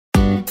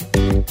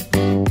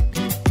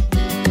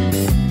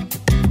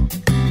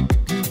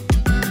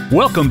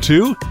Welcome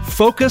to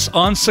Focus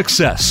on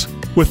Success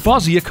with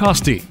Fawzia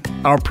Costi.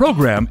 Our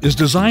program is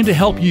designed to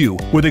help you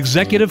with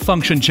executive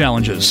function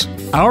challenges.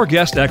 Our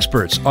guest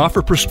experts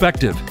offer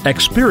perspective,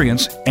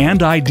 experience,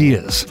 and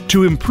ideas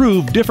to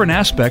improve different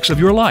aspects of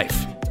your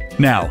life.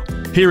 Now,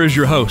 here is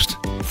your host,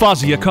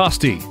 Fawzia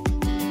Costi.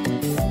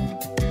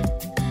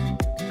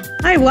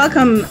 Hi,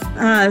 welcome.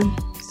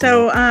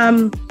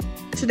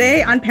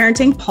 Today on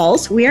Parenting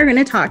Pulse, we are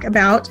going to talk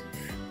about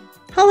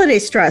holiday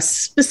stress,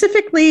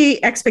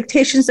 specifically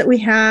expectations that we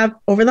have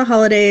over the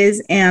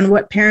holidays and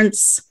what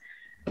parents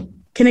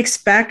can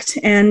expect,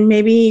 and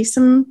maybe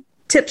some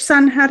tips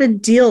on how to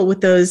deal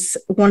with those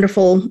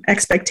wonderful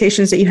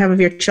expectations that you have of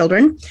your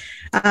children.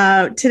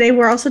 Today,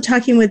 we're also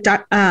talking with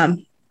Dr.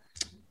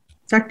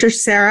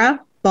 Sarah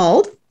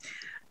Bald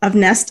of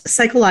Nest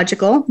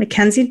Psychological,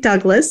 Mackenzie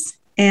Douglas,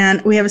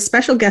 and we have a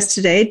special guest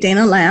today,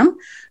 Dana Lamb.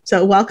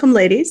 So welcome,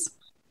 ladies.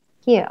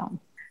 Thank you.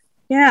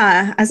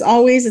 Yeah, as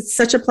always, it's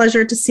such a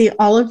pleasure to see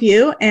all of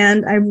you,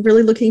 and I'm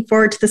really looking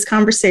forward to this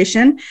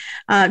conversation.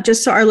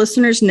 Just so our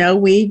listeners know,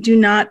 we do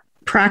not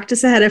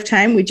practice ahead of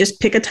time. We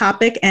just pick a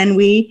topic and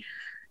we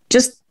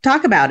just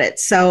talk about it.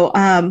 So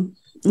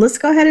let's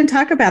go ahead and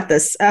talk about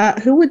this.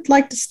 Who would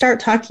like to start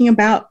talking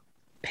about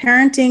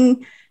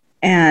parenting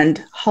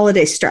and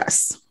holiday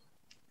stress?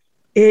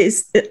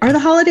 Are the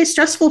holidays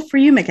stressful for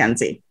you,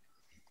 Mackenzie?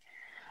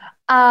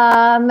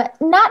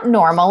 Not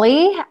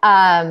normally.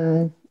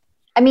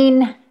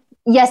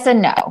 Yes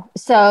and no.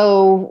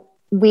 So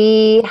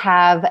we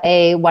have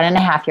a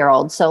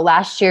 1.5-year-old. So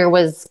last year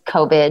was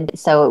COVID.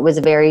 So it was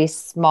a very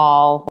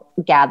small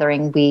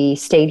gathering. We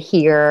stayed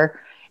here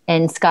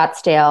in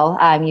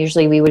Scottsdale.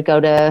 Usually we would go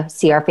to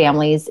see our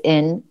families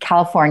in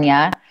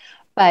California.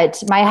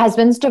 But my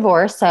husband's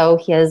divorced. So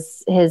he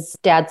has his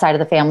dad's side of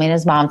the family and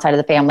his mom's side of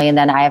the family. And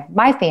then I have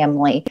my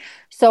family.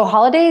 So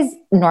holidays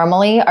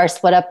normally are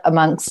split up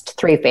amongst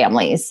 3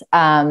 families.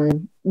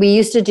 We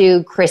used to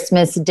do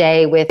Christmas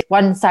Day with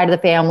one side of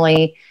the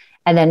family,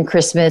 and then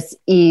Christmas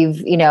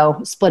Eve,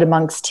 split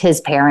amongst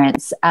his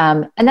parents.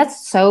 And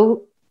that's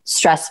so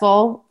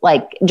stressful,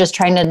 like just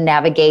trying to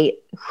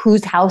navigate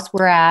whose house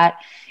we're at,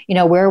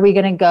 where are we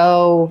going to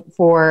go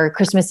for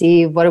Christmas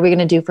Eve? What are we going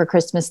to do for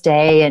Christmas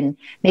Day? And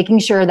making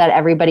sure that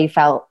everybody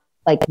felt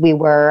like we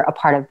were a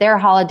part of their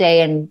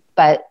holiday.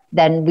 But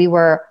then we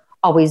were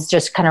always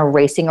just kind of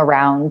racing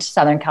around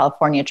Southern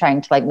California, trying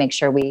to make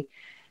sure we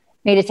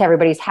made it to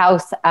everybody's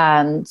house.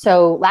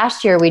 So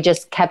last year we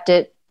just kept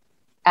it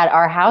at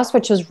our house,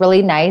 which was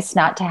really nice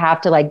not to have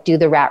to do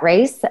the rat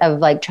race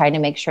of trying to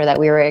make sure that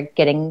we were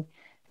getting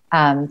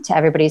to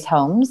everybody's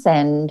homes.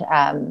 And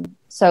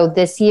so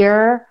this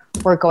year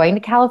we're going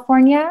to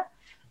California.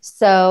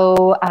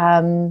 So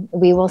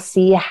we will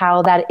see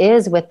how that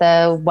is with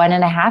a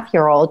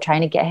 1.5-year-old,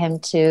 trying to get him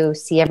to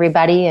see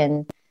everybody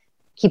and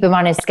keep him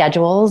on his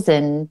schedules.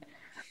 And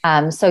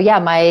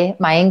my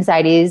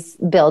anxiety is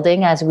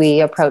building as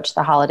we approach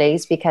the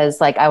holidays,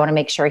 because I want to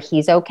make sure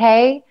he's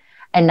okay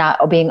and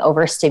not being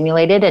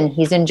overstimulated and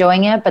he's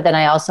enjoying it. But then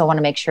I also want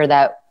to make sure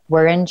that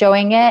we're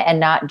enjoying it and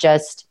not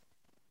just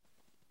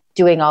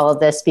doing all of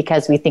this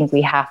because we think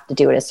we have to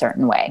do it a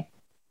certain way.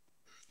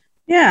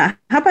 Yeah.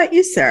 How about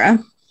you,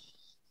 Sarah?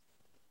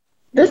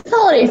 This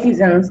holiday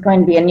season is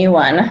going to be a new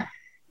one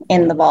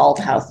in the Bald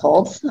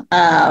household.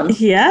 Not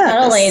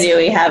only do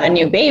we have a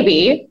new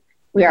baby,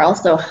 we are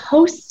also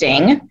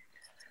hosting.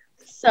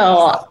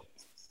 So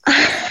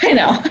I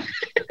know.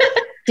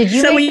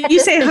 So when you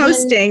say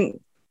hosting,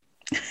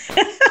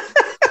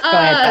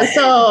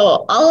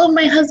 so all of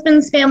my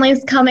husband's family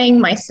is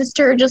coming. My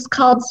sister just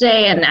called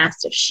today and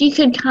asked if she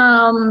could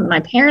come.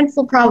 My parents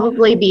will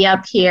probably be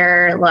up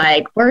here.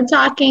 We're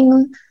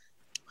talking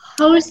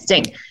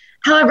hosting.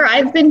 However,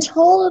 I've been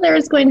told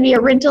there's going to be a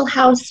rental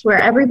house where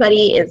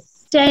everybody is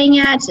staying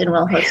at, and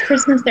we'll host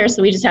Christmas there.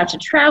 So we just have to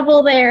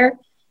travel there.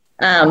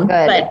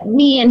 But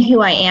me and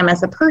who I am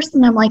as a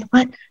person, I'm like,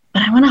 but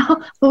I want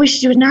to, but we should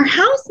do it in our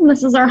house, and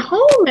this is our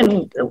home,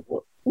 and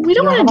we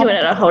don't want to do it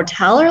at a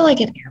hotel or an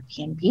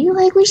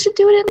Airbnb. We should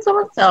do it in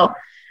someone. So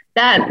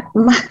that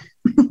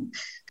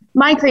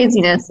my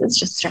craziness is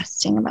just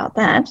stressing about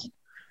that.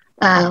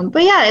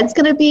 But yeah, it's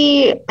going to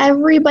be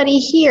everybody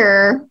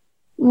here.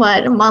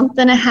 A month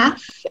and a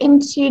half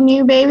into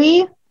new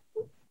babyhood.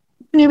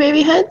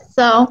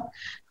 So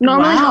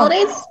normally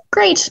holidays,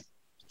 great,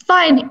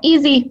 fine,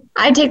 easy.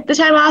 I take the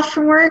time off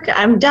from work.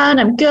 I'm done.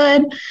 I'm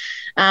good.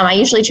 I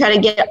usually try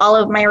to get all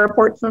of my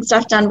reports and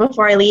stuff done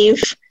before I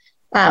leave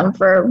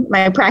for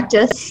my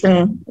practice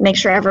and make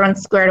sure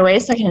everyone's squared away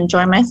so I can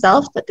enjoy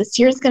myself. But this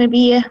year is going to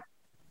be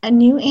a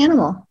new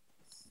animal.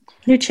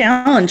 New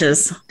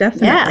challenges,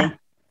 definitely. Yeah.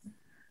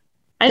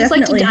 I just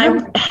like to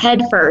dive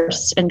head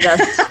first and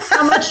just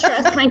how much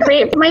stress can I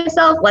create for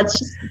myself?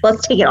 Let's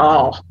take it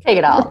all. Take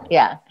it all.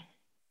 Yeah.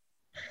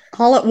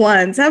 All at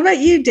once. How about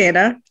you,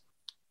 Dana?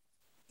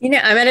 I'm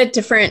at a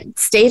different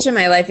stage in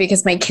my life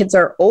because my kids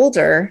are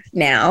older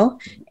now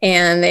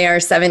and they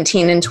are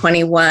 17 and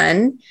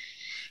 21.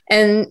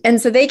 And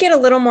so they get a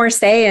little more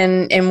say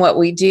in what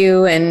we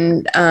do.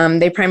 And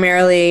they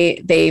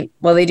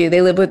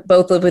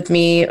both live with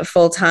me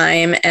full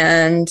time,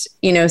 and,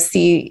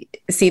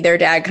 see their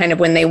dad kind of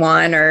when they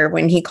want, or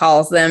when he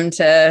calls them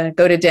to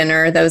go to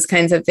dinner, those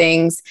kinds of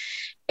things.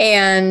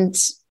 And,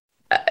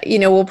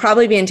 we'll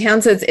probably be in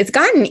town. So it's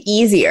gotten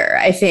easier,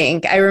 I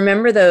think. I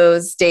remember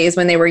those days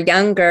when they were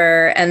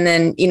younger, and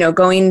then,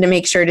 going to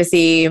make sure to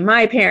see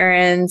my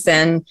parents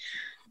and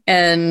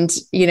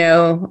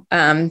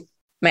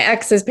my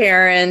ex's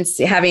parents,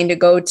 having to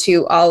go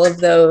to all of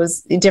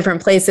those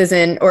different places,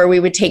 or we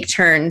would take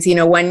turns.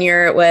 One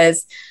year it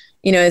was,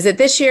 is it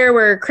this year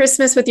we're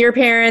Christmas with your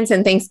parents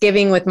and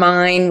Thanksgiving with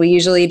mine? We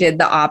usually did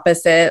the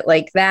opposite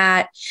like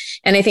that.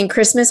 And I think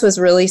Christmas was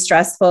really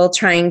stressful,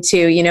 trying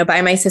to,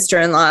 buy my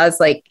sister-in-law's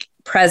like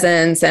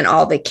presents and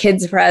all the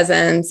kids'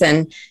 presents.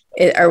 And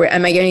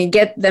am I going to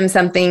get them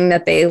something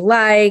that they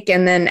like?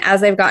 And then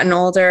as I've gotten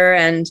older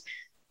and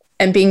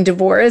being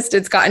divorced,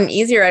 it's gotten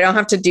easier. I don't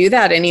have to do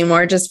that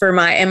anymore,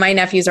 and my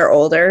nephews are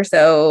older,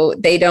 so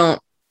they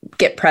don't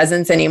get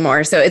presents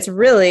anymore. So it's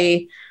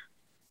really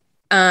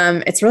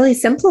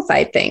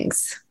simplified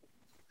things,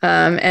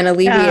 and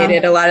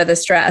alleviated a lot of the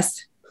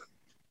stress.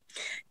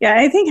 Yeah,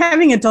 I think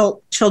having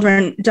adult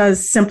children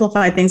does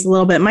simplify things a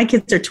little bit. My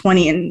kids are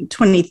 20 and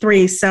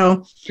 23.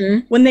 So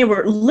when they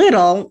were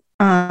little,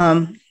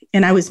 and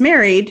I was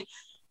married,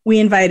 we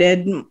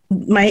invited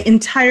my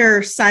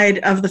entire side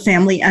of the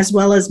family, as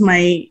well as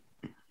my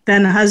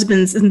then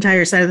husband's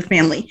entire side of the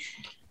family.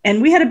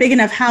 And we had a big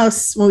enough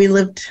house when we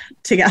lived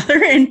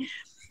together. And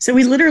so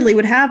we literally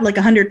would have like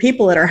 100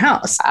 people at our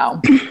house.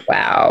 Wow.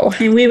 Wow.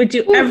 And we would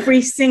do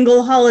every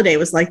single holiday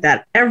was like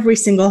that, every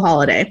single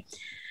holiday.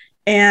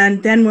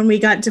 And then when we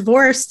got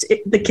divorced,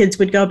 the kids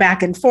would go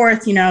back and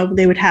forth.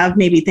 They would have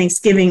maybe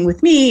Thanksgiving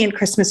with me and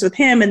Christmas with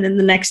him. And then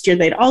the next year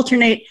they'd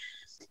alternate.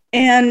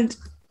 And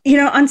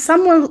on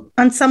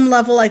some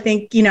level, I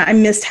think, I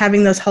missed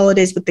having those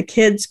holidays with the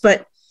kids,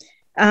 but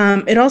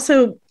it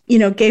also,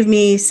 gave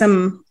me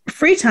some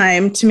free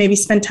time to maybe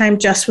spend time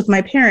just with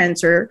my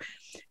parents, or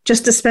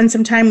just to spend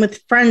some time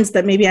with friends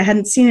that maybe I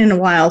hadn't seen in a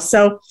while.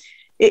 So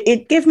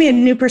it gave me a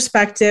new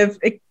perspective.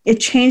 It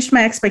changed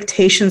my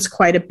expectations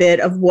quite a bit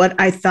of what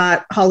I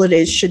thought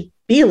holidays should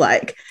be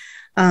like.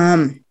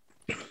 I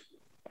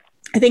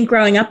think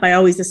growing up, I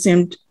always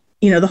assumed,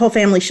 the whole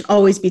family should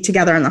always be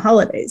together on the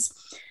holidays.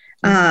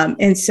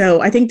 And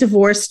so I think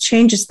divorce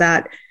changes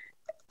that,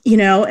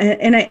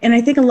 and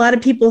I think a lot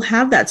of people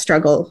have that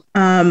struggle,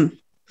 where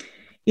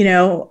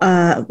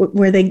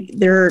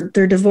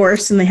they're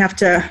divorced and they have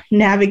to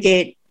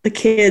navigate the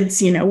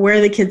kids, where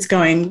are the kids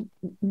going,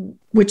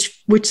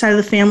 which side of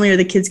the family are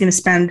the kids going to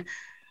spend,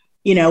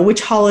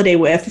 which holiday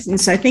with.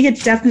 And so I think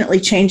it definitely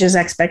changes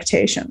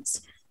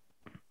expectations.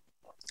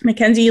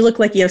 Mackenzie, you look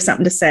like you have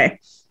something to say.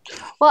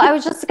 Well, I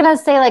was just going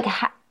to say,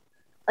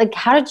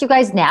 how did you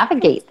guys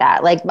navigate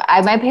that?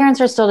 My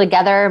parents are still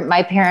together.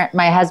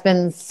 My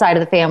husband's side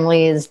of the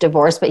family is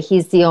divorced, but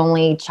he's the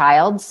only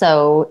child.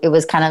 So it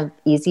was kind of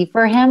easy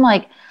for him.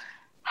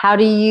 How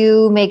do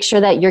you make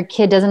sure that your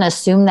kid doesn't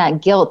assume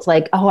that guilt?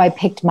 Oh, I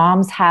picked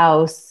mom's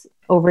house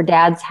over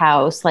dad's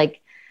house.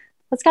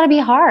 That's gotta be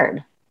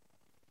hard.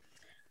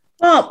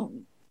 Well,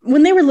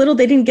 when they were little,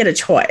 they didn't get a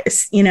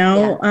choice,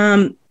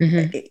 Yeah.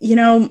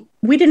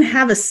 We didn't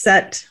have a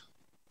set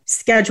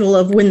schedule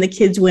of when the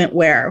kids went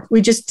where.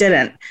 We just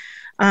didn't.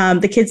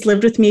 The kids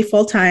lived with me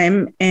full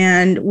time,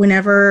 and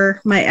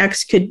whenever my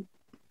ex could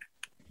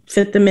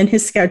fit them in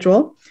his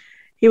schedule,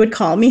 he would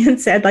call me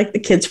and say, I'd like the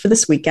kids for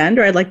this weekend,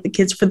 or I'd like the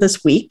kids for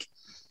this week.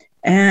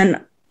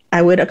 And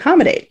I would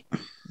accommodate.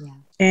 Yeah.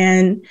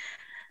 And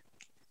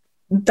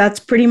that's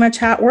pretty much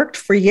how it worked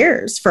for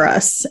years for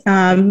us.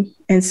 And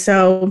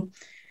so,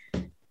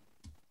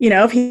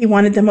 if he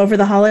wanted them over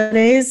the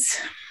holidays,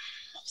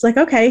 it's like,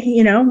 okay,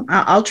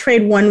 I'll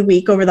trade 1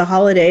 week over the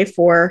holiday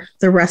for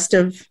the rest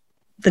of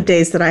the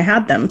days that I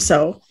had them.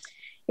 So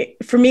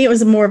for me, it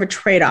was more of a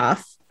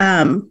trade-off.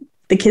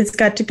 The kids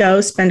got to go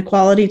spend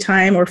quality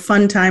time or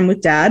fun time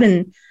with dad,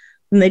 and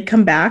then they'd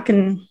come back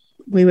and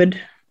we would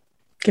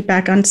get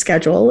back on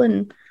schedule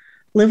and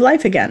live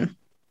life again.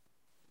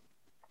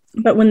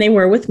 But when they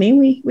were with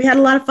me, we had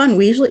a lot of fun.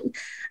 We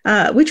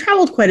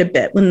traveled quite a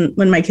bit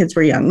when my kids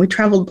were young. We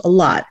traveled a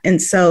lot.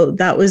 And so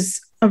that was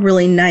a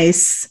really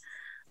nice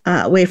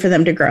way for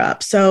them to grow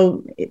up.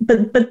 So,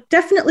 but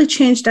definitely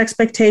changed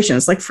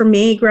expectations. For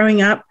me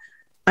growing up,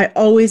 I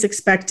always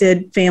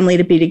expected family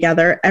to be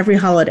together every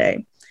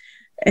holiday.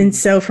 And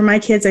so for my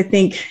kids, I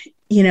think,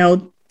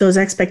 those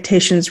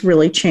expectations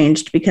really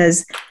changed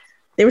because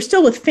they were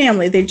still with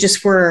family. They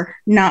just were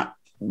not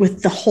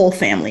with the whole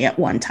family at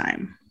one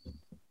time.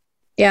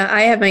 Yeah,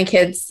 I have my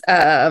kids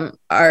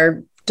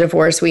are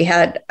divorced. We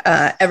had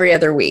every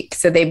other week.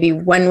 So they'd be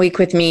 1 week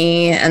with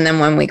me and then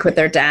 1 week with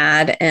their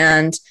dad.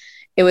 And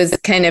it was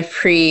kind of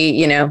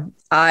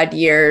odd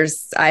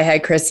years. I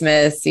had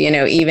Christmas,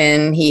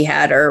 even he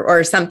had,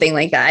 or something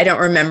like that. I don't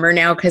remember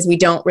now because we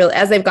don't really,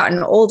 as they've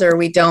gotten older,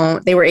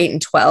 they were 8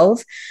 and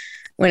 12.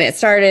 when it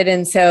started.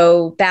 And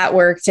so that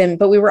worked.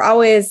 But we were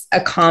always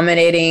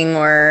accommodating,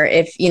 or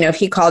if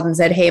he called and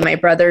said, hey, my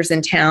brother's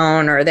in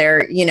town, or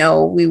they're,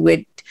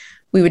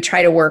 we would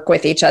try to work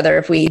with each other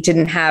if we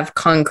didn't have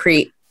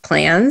concrete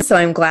plans. So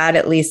I'm glad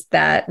at least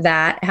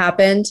that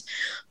happened.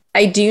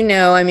 I do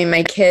know, I mean,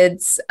 my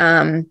kids,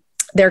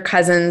 their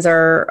cousins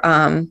are,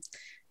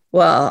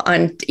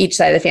 on each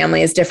side of the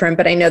family is different,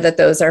 but I know that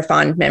those are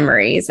fond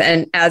memories.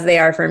 And as they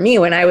are for me,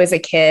 when I was a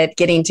kid,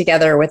 getting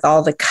together with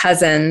all the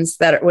cousins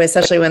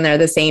especially when they're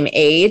the same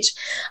age,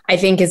 I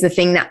think is the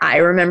thing that I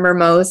remember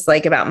most,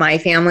 like about my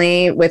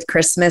family with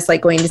Christmas,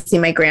 like going to see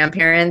my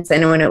grandparents.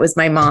 And when it was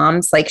my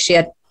mom's, like she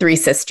had 3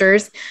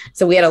 sisters.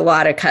 So we had a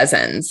lot of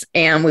cousins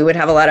and we would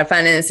have a lot of fun.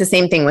 And it's the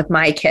same thing with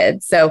my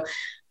kids. So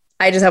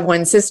I just have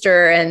one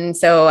sister. And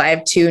so I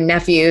have 3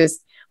 nephews,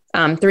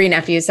 and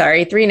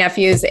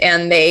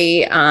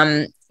they,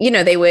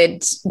 they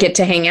would get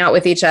to hang out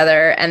with each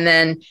other. And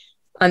then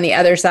on the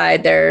other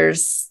side,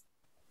 there's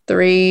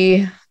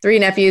three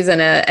nephews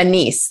and a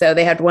niece. So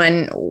they had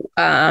one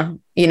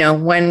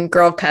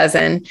girl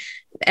cousin.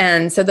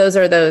 And so those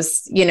are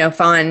those,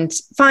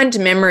 fond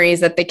memories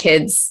that the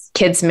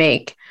kids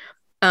make.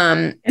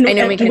 And I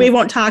know we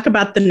won't talk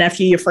about the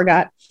nephew you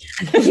forgot.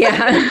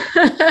 Yeah.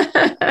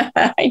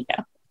 I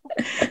know.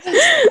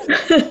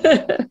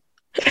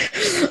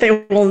 They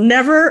will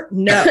never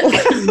know.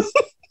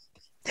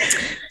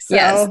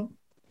 Yes.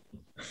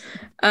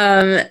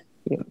 But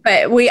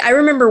I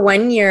remember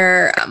one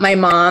year my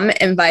mom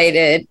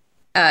invited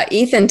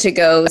Ethan to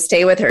go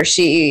stay with her.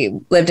 She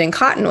lived in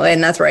Cottonwood,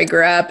 and that's where I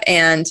grew up.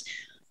 And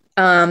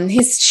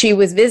she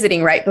was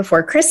visiting right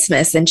before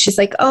Christmas, and she's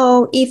like,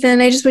 "Oh,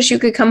 Ethan, I just wish you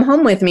could come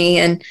home with me."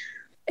 And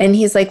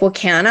he's like, "Well,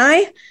 can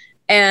I?"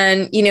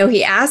 And,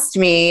 he asked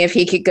me if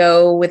he could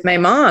go with my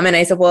mom. And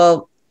I said,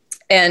 well,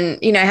 and,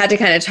 I had to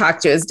kind of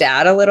talk to his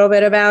dad a little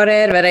bit about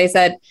it. But I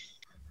said,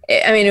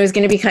 it was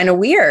going to be kind of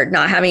weird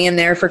not having him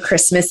there for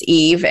Christmas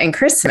Eve and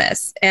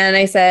Christmas. And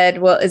I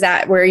said, well, is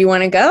that where you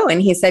want to go? And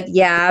he said,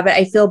 yeah, but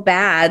I feel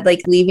bad,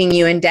 like leaving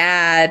you and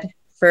Dad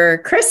for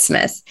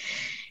Christmas.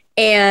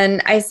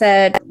 And I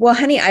said, well,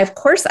 honey, of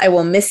course I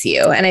will miss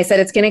you. And I said,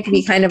 it'll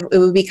be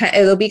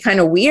kind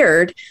of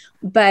weird.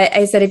 But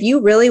I said, if you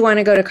really want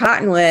to go to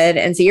Cottonwood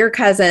and see your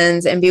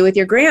cousins and be with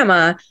your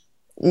grandma,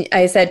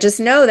 I said, just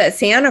know that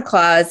Santa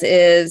Claus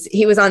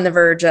he was on the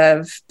verge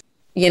of,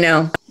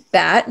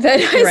 that. But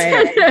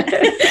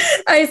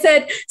I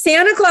said,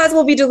 Santa Claus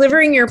will be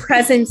delivering your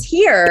presents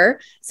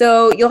here.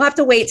 So you'll have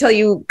to wait till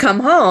you come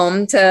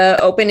home to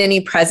open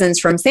any presents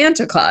from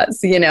Santa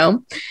Claus,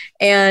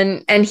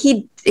 and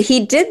he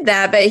did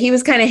that, but he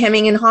was kind of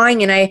hemming and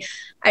hawing. And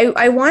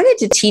I wanted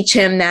to teach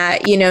him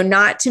that,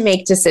 not to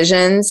make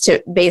decisions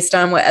based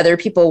on what other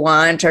people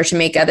want or to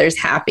make others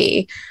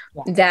happy.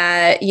 Yeah.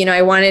 That,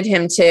 I wanted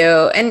him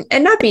to,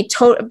 and not be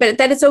total, but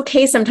that it's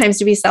okay sometimes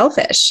to be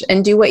selfish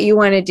and do what you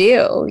want to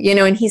do,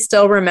 and he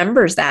still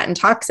remembers that and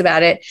talks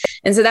about it.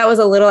 And so that was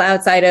a little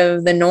outside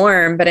of the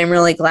norm, but I'm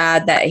really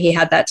glad that he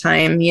had that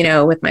time,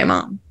 with my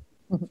mom.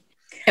 Mm-hmm.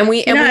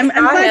 I'm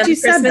glad you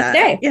said that.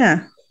 Day.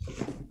 Yeah.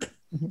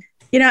 Mm-hmm.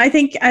 I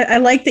think I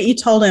like that you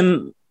told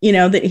him,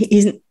 that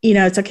he's,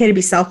 it's okay to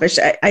be selfish.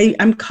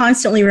 I'm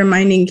constantly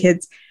reminding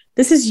kids,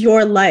 this is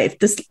your life.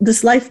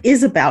 This life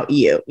is about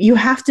you. You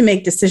have to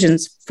make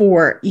decisions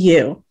for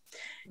you,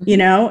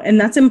 and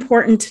that's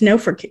important to know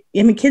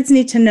kids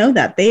need to know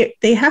that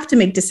they have to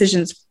make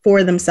decisions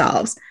for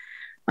themselves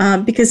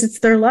because it's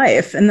their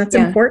life, and that's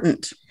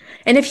important.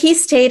 And if he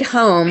stayed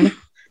home,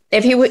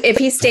 if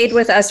he stayed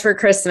with us for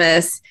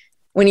Christmas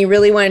when he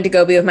really wanted to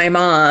go be with my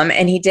mom,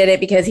 and he did it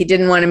because he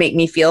didn't want to make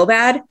me feel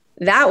bad,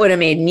 that would have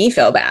made me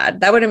feel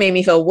bad. That would have made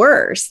me feel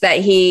worse that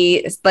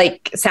he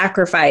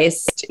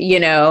sacrificed,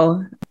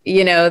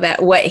 that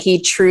what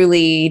he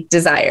truly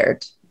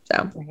desired.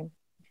 So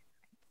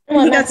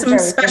he got some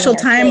special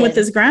time with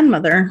his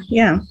grandmother.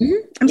 Yeah. Mm-hmm.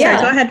 I'm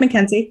sorry. Go ahead,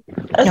 Mackenzie.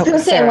 I was going to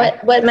say,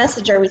 what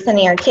message are we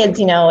sending our kids,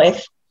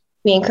 if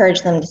we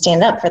encourage them to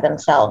stand up for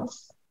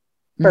themselves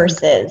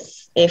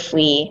versus if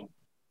we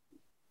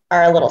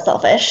are a little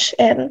selfish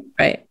and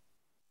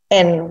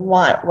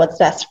want what's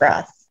best for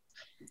us.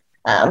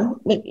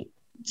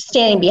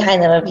 Standing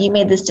behind them, if you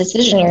made this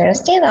decision, you're going to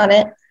stand on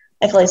it.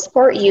 I fully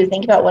support you.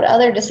 Think about what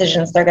other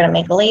decisions they're going to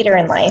make later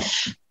in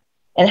life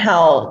and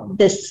how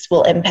this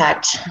will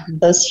impact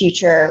those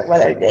future,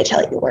 whether they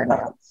tell you or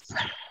not.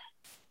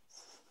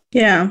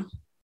 Yeah.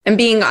 And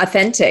being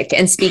authentic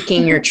and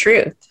speaking your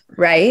truth,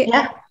 right?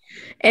 Yeah.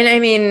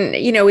 And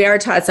we are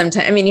taught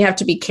sometimes, you have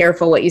to be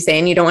careful what you say,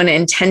 and you don't want to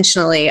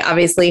intentionally,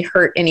 obviously,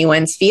 hurt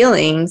anyone's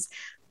feelings,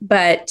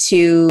 but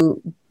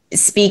to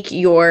speak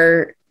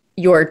your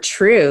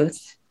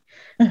truth,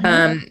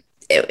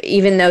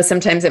 even though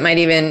sometimes it might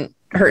even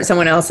hurt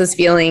someone else's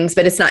feelings,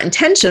 but it's not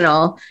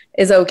intentional,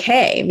 is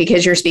okay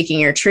because you're speaking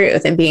your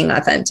truth and being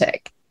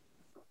authentic.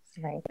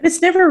 Right. But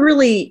it's never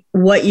really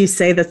what you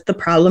say that's the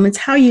problem. It's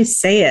how you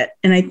say it.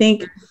 And I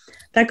think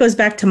that goes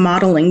back to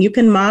modeling. You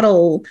can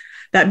model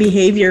that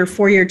behavior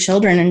for your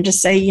children and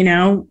just say,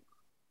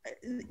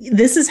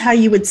 this is how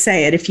you would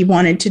say it if you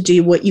wanted to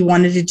do what you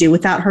wanted to do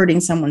without hurting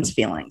someone's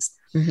feelings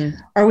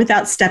or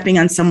without stepping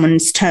on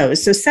someone's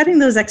toes. So setting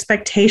those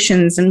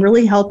expectations and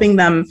really helping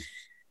them,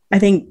 I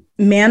think,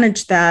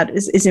 manage that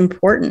is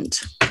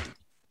important.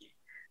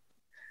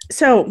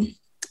 So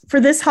for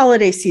this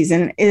holiday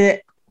season,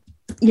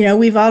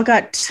 we've all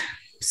got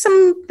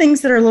some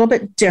things that are a little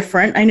bit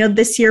different. I know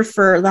this year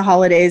for the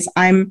holidays,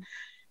 I'm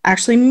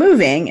actually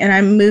moving, and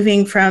I'm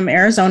moving from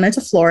Arizona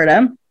to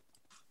Florida.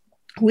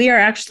 We are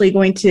actually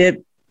going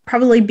to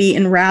probably be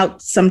en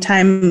route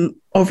sometime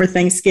over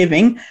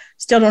Thanksgiving.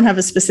 Still don't have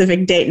a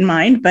specific date in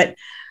mind, but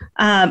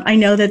I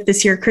know that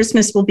this year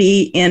Christmas will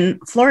be in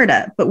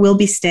Florida, but we'll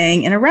be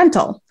staying in a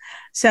rental.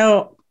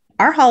 So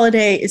our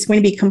holiday is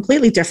going to be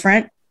completely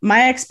different.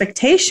 My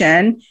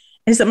expectation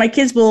is that my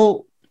kids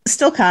will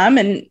still come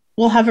and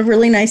we'll have a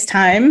really nice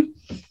time,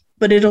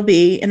 but it'll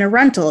be in a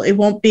rental. It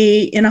won't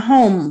be in a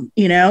home,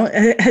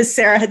 as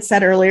Sarah had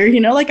said earlier,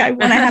 like I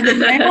want to have it in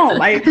my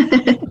home.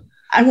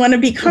 I want to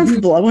be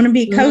comfortable. I want to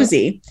be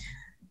cozy.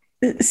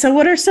 So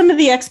what are some of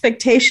the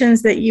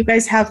expectations that you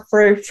guys have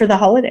for the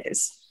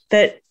holidays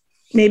that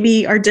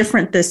maybe are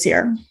different this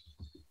year?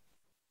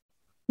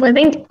 Well, I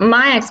think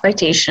my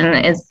expectation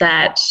is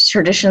that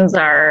traditions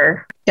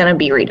are going to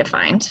be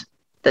redefined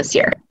this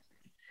year.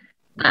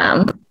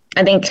 I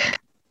think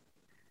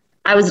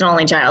I was an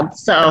only child,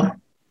 so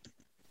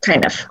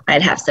kind of,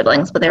 I'd have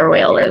siblings, but they were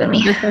way older than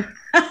me.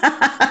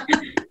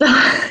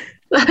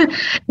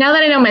 Now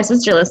that I know my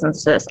sister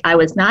listens to this, I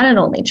was not an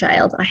only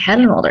child. I had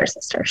an older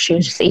sister. She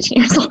was just 18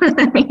 years older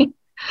than me.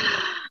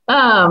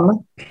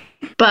 But,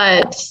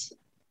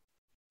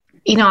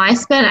 I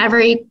spent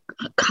every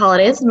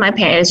holidays with my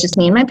parents. It was just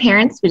me and my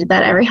parents. We did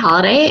that every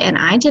holiday. And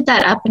I did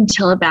that up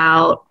until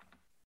about,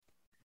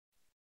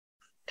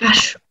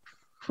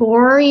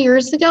 4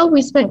 years ago.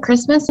 We spent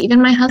Christmas.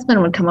 Even my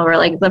husband would come over.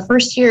 Like the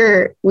first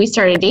year we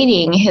started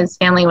dating, his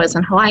family was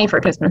in Hawaii for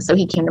Christmas. So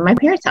he came to my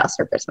parents' house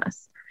for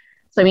Christmas.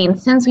 So,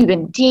 since we've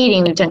been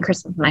dating, we've done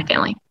Christmas with my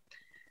family.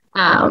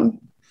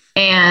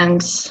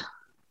 And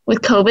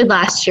with COVID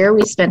last year,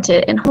 we spent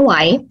it in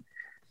Hawaii.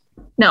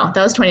 No,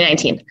 that was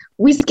 2019.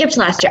 We skipped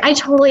last year. I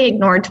totally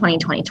ignored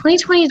 2020.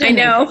 2020. I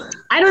know.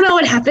 I don't know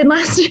what happened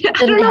last year.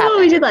 I don't know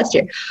what we did last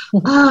year.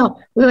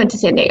 We went to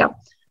San Diego.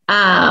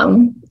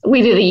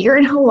 We did a year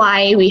in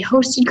Hawaii. We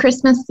hosted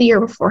Christmas the year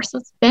before. So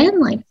it's been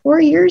like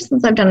 4 years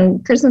since I've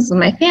done Christmas with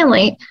my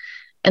family.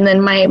 And then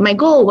my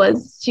goal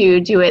was to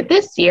do it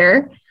this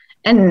year.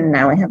 And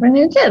now we have a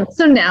new kid.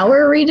 So now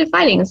we're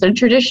redefining. So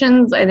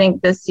traditions, I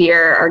think this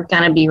year are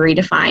going to be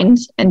redefined,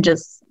 and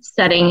just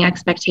setting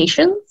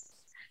expectations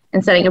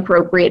and setting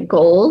appropriate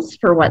goals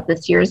for what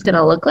this year is going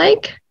to look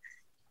like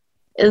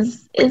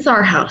is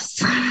our house.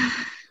 How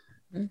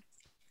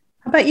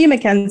about you,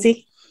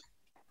 Mackenzie?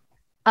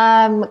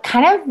 Kind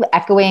of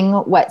echoing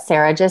what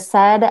Sarah just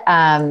said.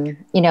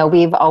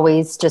 We've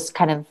always just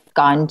kind of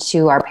gone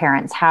to our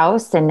parents'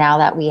 house, and now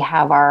that we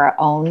have our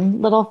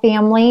own little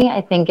family,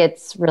 I think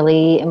it's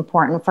really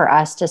important for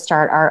us to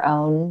start our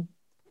own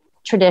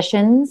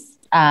traditions,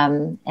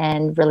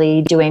 and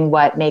really doing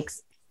what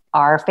makes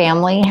our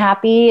family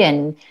happy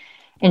and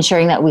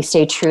ensuring that we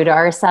stay true to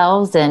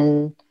ourselves.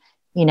 And,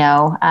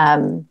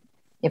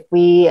 if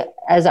we,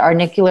 as our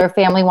nuclear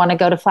family, want to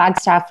go to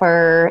Flagstaff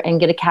and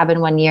get a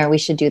cabin one year, we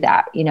should do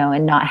that,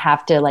 and not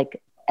have to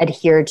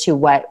adhere to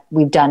what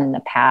we've done in the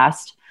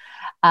past.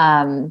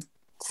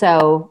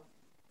 So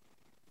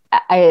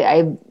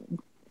I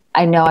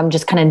know I'm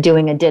just kind of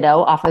doing a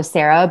ditto off of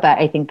Sarah, but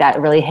I think that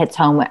really hits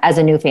home as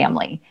a new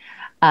family.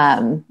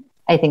 I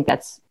think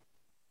that's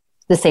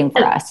the same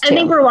for us too. I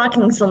think we're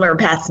walking similar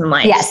paths in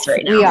life. Yes,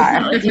 right now. we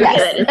are.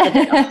 Yes.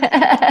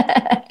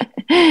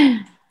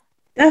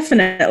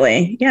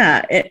 Definitely.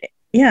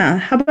 Yeah.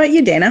 How about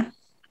you, Dana?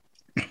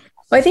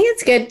 Well, I think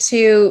it's good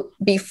to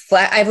be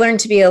I've learned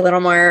to be a little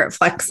more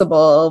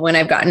flexible when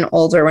I've gotten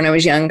older. When I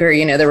was younger,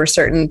 there were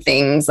certain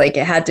things like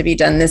it had to be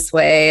done this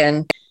way.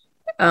 And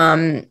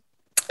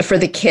for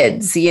the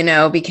kids,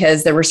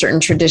 because there were certain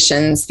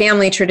traditions,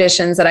 family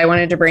traditions that I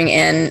wanted to bring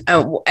in.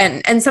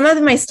 And some of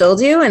them I still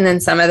do. And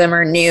then some of them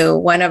are new.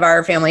 One of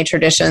our family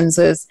traditions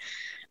was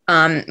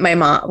my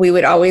mom. We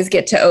would always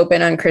get to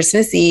open on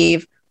Christmas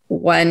Eve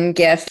one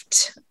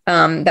gift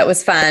that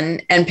was fun,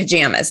 and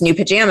new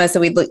pajamas. So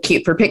we'd look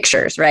cute for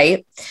pictures.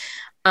 Right.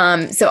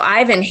 So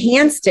I've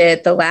enhanced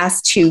it the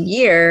last 2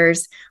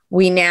 years.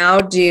 We now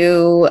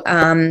do,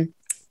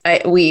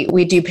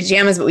 we do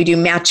pajamas, but we do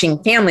matching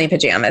family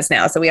pajamas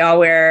now. So we all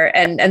wear,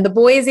 and the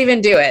boys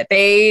even do it.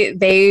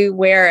 They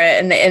wear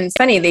it. And it's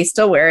funny, they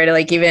still wear it.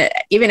 Like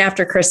even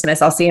after Christmas,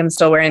 I'll see them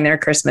still wearing their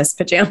Christmas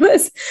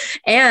pajamas.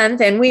 And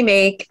then we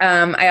make,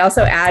 I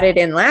also added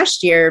in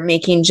last year,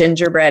 making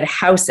gingerbread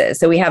houses.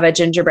 So we have a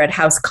gingerbread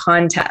house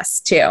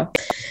contest too.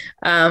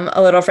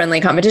 A little friendly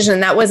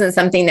competition. That wasn't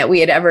something that we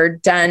had ever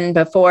done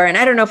before. And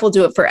I don't know if we'll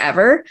do it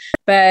forever,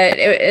 but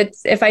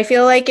it's, if I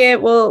feel like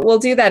it, we'll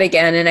do that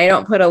again. And I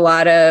don't put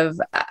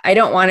I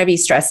don't want to be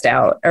stressed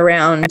out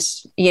around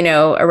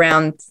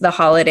the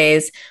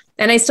holidays.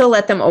 And I still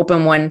let them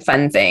open one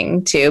fun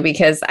thing too,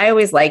 because I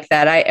always like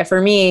that.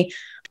 For me,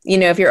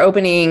 if you're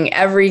opening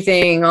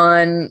everything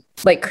on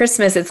like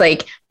Christmas, it's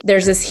like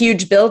there's this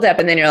huge buildup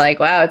and then you're like,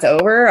 wow, it's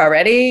over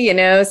already,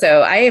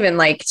 So I even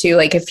like to,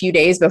 like, a few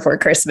days before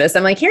Christmas,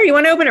 I'm like, here, you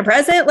want to open a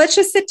present? Let's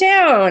just sit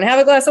down, have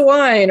a glass of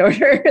wine, or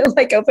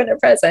like open a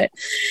present.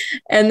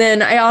 And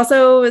then I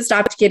also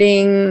stopped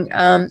getting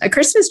a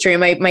Christmas tree.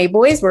 My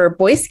boys were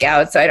Boy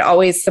Scouts, so I'd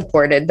always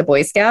supported the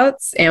Boy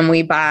Scouts, and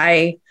we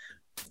buy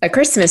a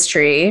Christmas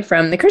tree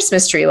from the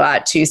Christmas tree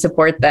lot to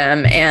support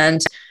them.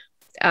 And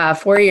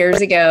 4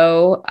 years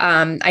ago,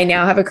 I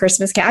now have a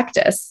Christmas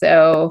cactus.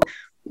 So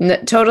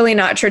totally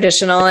not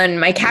traditional. And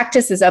my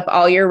cactus is up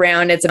all year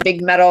round. It's a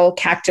big metal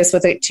cactus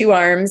with 2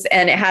 arms,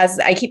 and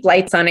I keep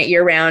lights on it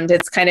year round.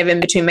 It's kind of in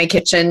between my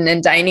kitchen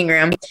and dining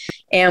room.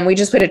 And we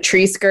just put a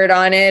tree skirt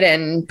on it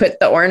and put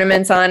the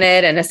ornaments on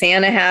it and a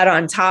Santa hat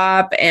on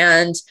top.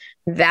 And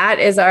that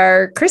is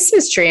our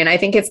Christmas tree. And I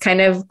think it's kind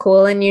of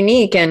cool and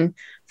unique. And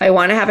if I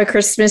want to have a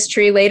Christmas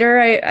tree later,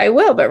 I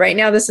will. But right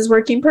now, this is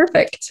working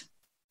perfect.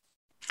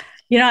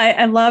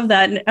 I love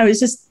that. And I was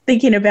just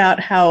thinking about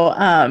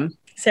how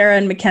Sarah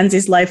and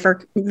Mackenzie's life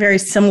are very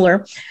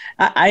similar.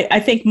 I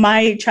think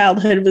my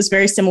childhood was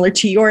very similar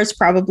to yours,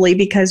 probably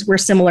because we're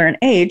similar in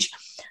age.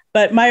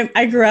 But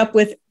I grew up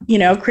with,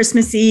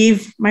 Christmas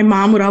Eve. My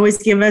mom would always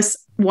give us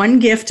one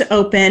gift to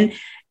open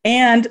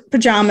and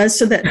pajamas,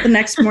 so that the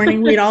next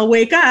morning we'd all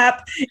wake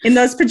up in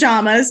those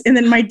pajamas. And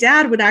then my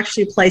dad would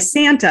actually play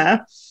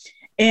Santa.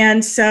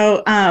 And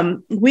so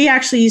we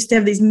actually used to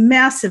have these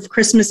massive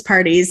Christmas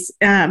parties.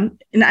 And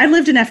I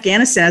lived in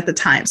Afghanistan at the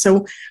time.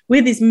 So we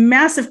had these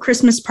massive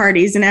Christmas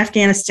parties in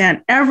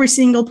Afghanistan. Every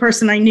single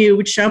person I knew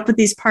would show up at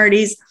these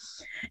parties.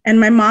 And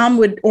my mom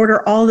would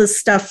order all this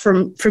stuff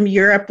from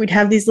Europe. We'd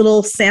have these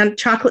little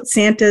chocolate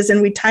Santas,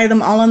 and we'd tie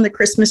them all on the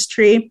Christmas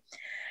tree.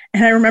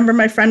 And I remember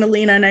my friend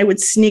Alina and I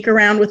would sneak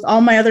around with all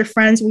my other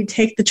friends. We'd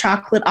take the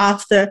chocolate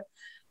off the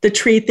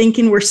tree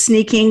thinking we're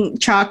sneaking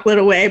chocolate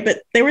away,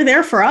 but they were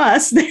there for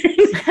us. It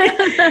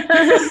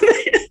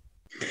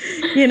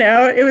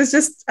was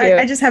just,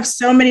 I just have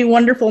so many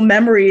wonderful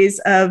memories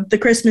of the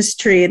Christmas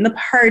tree and the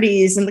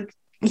parties and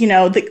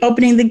the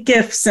opening the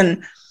gifts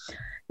and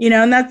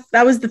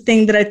that was the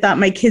thing that I thought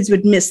my kids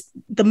would miss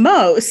the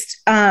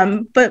most.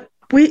 But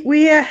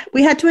we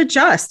had to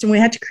adjust, and we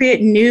had to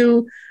create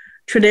new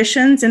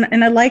traditions.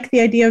 And I like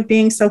the idea of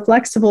being so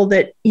flexible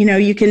that,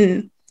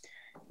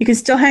 you can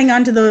still hang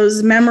on to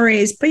those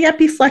memories, but yet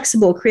be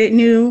flexible, create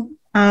new,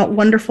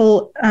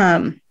 wonderful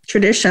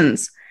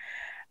traditions.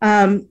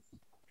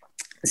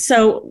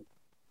 So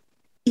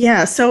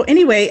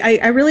anyway,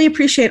 I really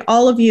appreciate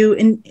all of you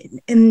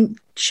in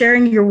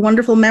sharing your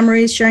wonderful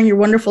memories, sharing your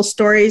wonderful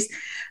stories.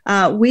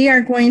 We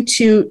are going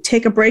to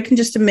take a break in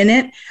just a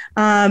minute.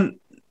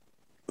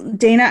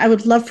 Dana, I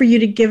would love for you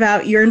to give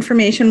out your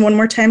information one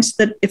more time so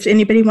that if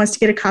anybody wants to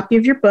get a copy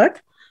of your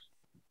book,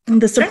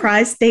 The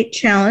Surprise Date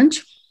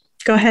Challenge.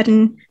 Go ahead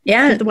and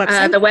hit the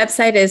website. The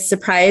website is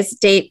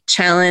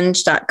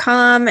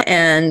surprisedatechallenge.com,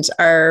 and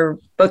our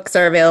books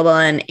are available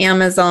on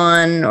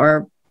Amazon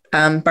or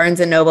Barnes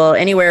 & Noble,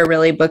 anywhere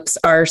really books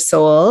are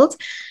sold.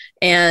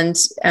 And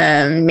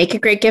make a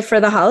great gift for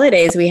the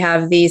holidays. We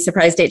have the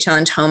Surprise Date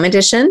Challenge Home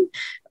Edition,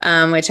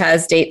 which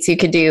has dates you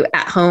could do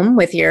at home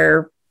with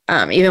a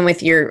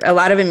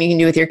lot of them you can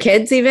do with your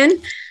kids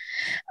even.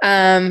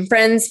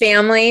 Friends,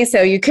 family.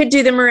 So you could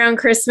do them around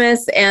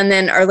Christmas. And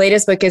then our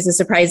latest book is the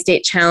Surprise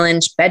Date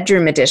Challenge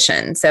Bedroom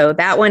Edition. So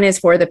that one is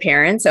for the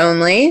parents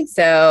only.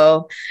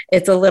 So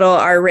it's a little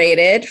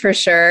R-rated for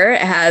sure.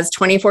 It has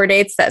 24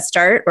 dates that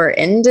start or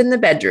end in the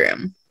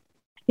bedroom.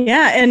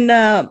 Yeah.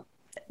 And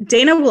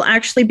Dana will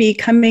actually be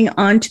coming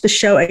on to the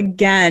show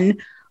again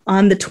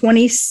on the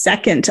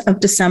 22nd of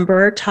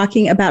December,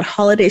 talking about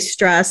holiday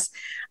stress.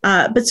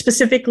 But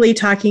specifically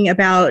talking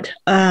about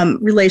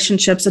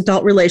relationships,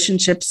 adult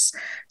relationships.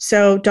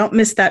 So don't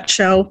miss that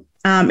show.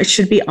 It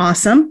should be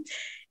awesome.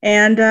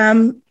 And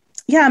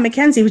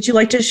Mackenzie, would you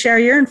like to share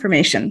your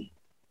information?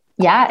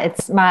 Yeah,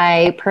 it's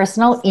my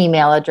personal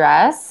email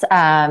address.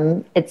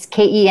 It's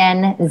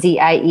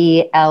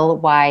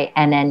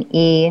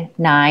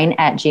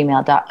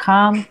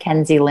KenzielyNne9@gmail.com,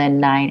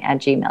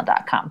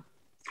 KenzieLynn9@gmail.com.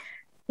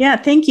 Yeah,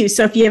 thank you.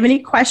 So if you have any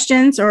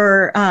questions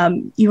or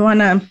you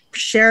want to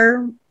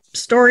share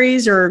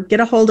stories or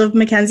get a hold of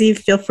Mackenzie,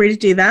 feel free to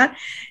do that.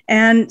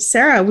 And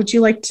Sarah, would you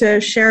like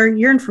to share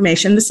your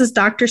information? This is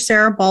Dr.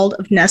 Sarah Bald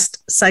of Nest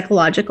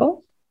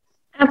Psychological.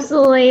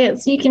 Absolutely.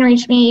 So you can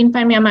reach me. You can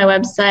find me on my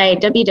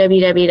website,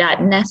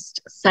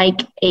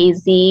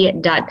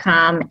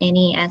 www.nestpsychaz.com,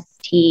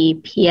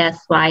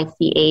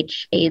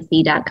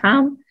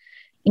 nestpsychaz.com.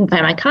 You can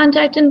find my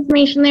contact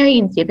information there.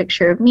 You can see a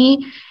picture of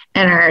me,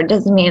 and our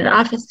designated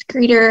office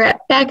greeter at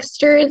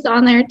Baxter is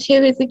on there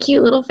too. It's a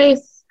cute little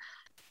face.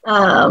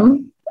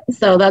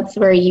 So that's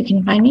where you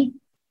can find me.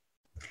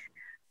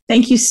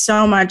 Thank you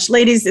so much,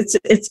 ladies.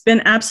 It's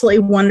been absolutely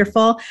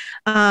wonderful.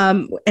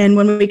 And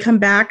when we come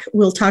back,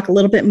 we'll talk a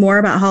little bit more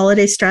about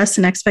holiday stress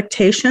and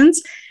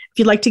expectations. If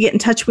you'd like to get in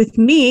touch with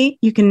me,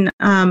 you can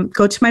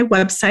go to my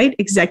website,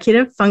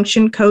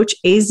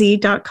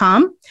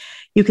 executivefunctioncoachaz.com.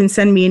 You can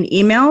send me an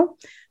email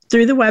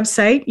through the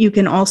website. You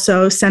can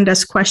also send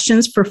us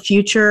questions for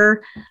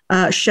future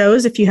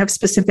shows. If you have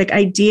specific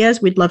ideas,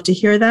 we'd love to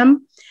hear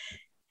them.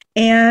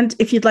 And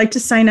if you'd like to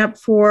sign up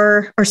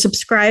for or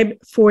subscribe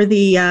for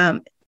the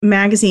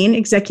magazine,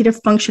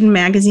 Executive Function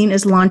Magazine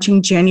is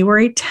launching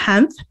January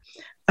 10th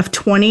of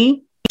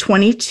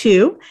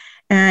 2022.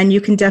 And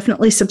you can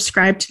definitely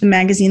subscribe to the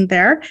magazine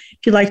there. If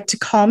you'd like to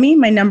call me,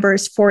 my number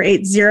is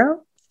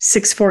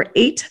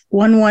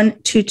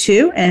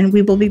 480-648-1122. And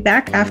we will be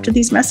back after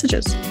these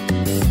messages.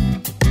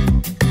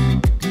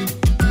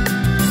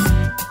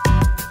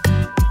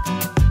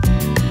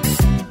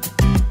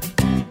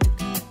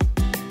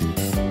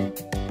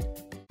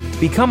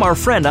 Become our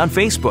friend on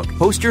Facebook.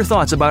 Post your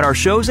thoughts about our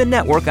shows and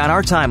network on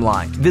our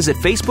timeline. Visit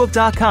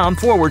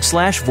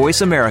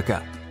facebook.com/Voice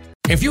America.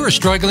 If you are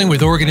struggling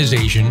with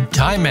organization,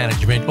 time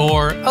management,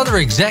 or other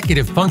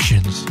executive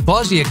functions,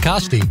 Fawzia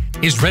Costi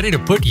is ready to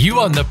put you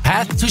on the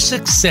path to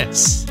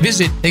success.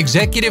 Visit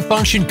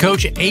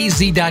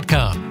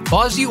executivefunctioncoachaz.com.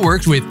 Fawzia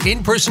works with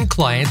in-person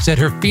clients at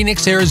her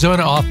Phoenix,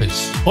 Arizona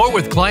office, or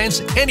with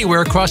clients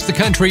anywhere across the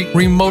country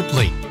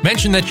remotely.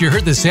 Mention that you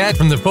heard this ad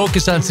from the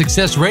Focus on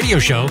Success radio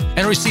show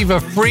and receive a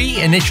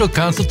free initial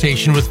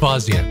consultation with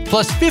Fawzia,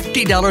 plus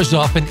 $50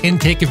 off an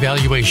intake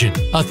evaluation,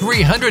 a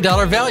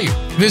 $300 value.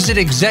 Visit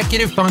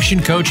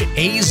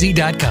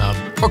executivefunctioncoachaz.com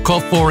or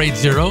call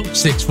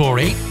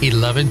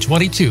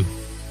 480-648-1122.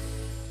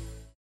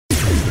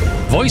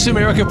 Voice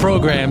America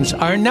programs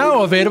are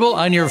now available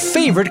on your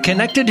favorite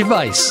connected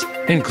device,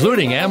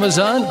 including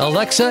Amazon,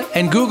 Alexa,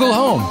 and Google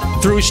Home.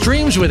 Through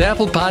streams with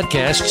Apple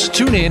Podcasts,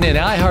 TuneIn, and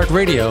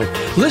iHeartRadio,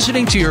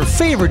 listening to your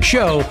favorite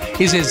show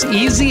is as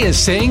easy as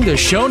saying the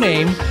show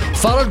name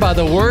followed by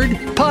the word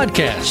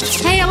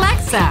podcast. Hey,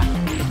 Alexa,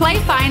 play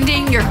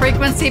Finding Your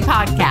Frequency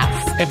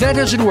podcast. If that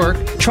doesn't work,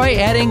 try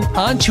adding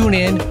on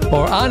TuneIn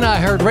or on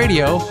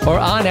iHeartRadio or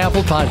on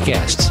Apple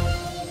Podcasts.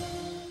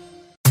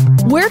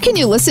 Where can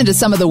you listen to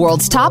some of the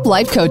world's top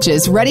life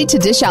coaches ready to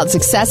dish out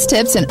success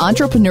tips and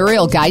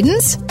entrepreneurial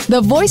guidance?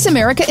 The Voice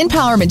America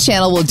Empowerment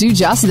Channel will do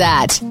just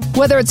that.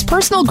 Whether it's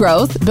personal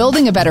growth,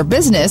 building a better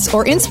business,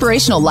 or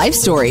inspirational life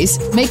stories,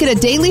 make it a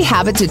daily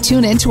habit to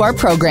tune into our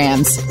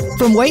programs.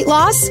 From weight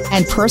loss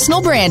and personal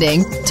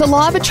branding to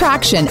law of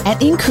attraction and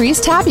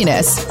increased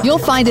happiness, you'll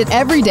find it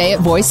every day at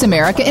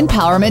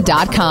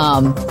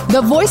VoiceAmericaEmpowerment.com.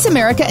 The Voice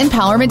America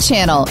Empowerment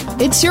Channel.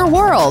 It's your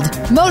world.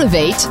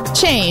 Motivate,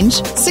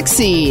 change,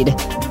 succeed.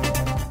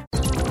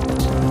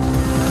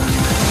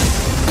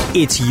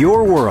 It's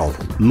your world.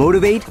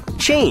 Motivate,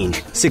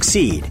 change,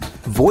 succeed.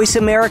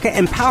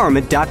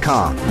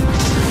 VoiceAmericaEmpowerment.com.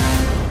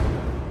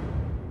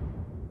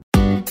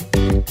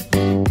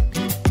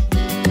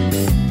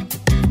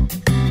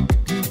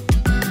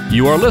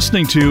 You are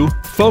listening to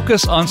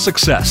Focus on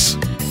Success.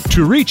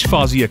 To reach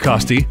Fawzia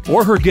Costi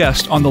or her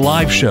guest on the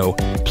live show,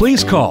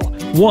 please call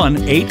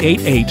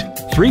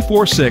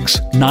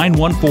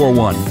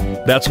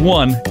 1-888-346-9141. That's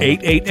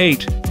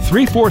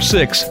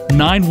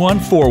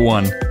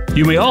 1-888-346-9141.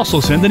 You may also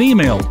send an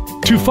email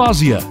to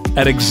Fawzia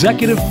at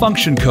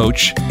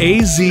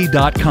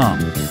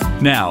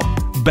executivefunctioncoachaz.com. Now,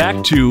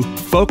 back to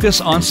Focus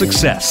on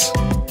Success.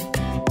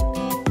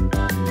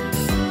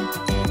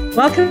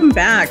 Welcome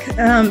back.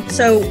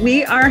 So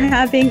we are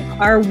having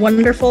our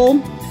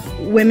wonderful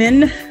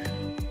women,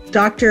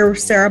 Dr.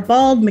 Sarah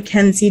Bald,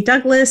 Mackenzie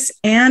Douglas,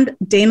 and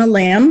Dana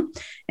Lamb.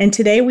 And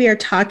today we are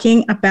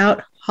talking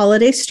about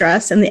holiday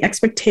stress and the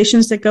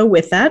expectations that go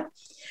with that.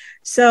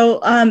 So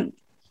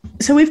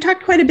we've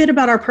talked quite a bit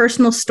about our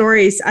personal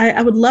stories.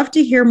 I would love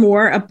to hear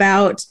more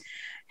about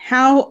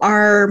how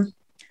our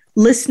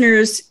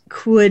listeners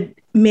could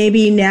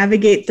maybe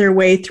navigate their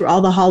way through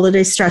all the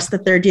holiday stress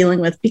that they're dealing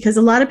with, because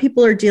a lot of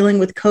people are dealing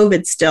with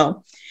COVID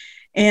still.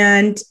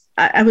 And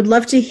I would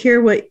love to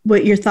hear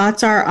what your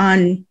thoughts are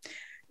on,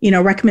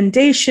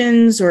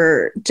 recommendations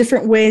or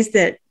different ways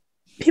that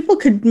people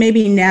could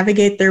maybe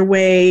navigate their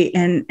way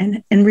and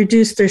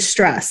reduce their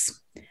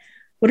stress.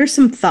 What are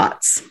some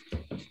thoughts?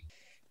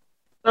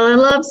 Well, I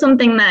love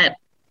something that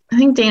I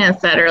think Dana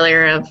said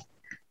earlier of,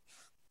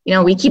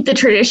 we keep the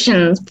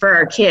traditions for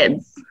our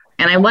kids.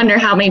 And I wonder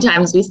how many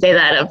times we say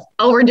that of,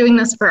 we're doing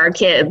this for our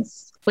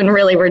kids, when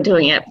really we're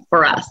doing it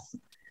for us.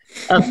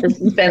 This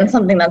has been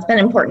something that's been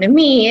important to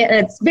me, and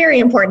it's very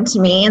important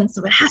to me. And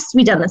so it has to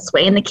be done this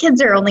way. And the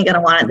kids are only going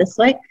to want it this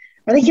way.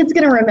 Are the kids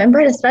going to remember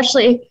it?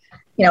 Especially,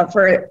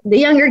 for the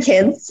younger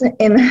kids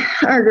in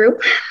our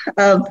group,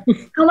 of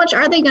how much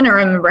are they going to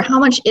remember? How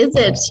much is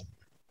it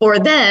for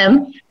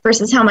them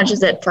versus how much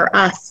is it for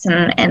us?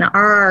 And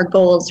are our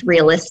goals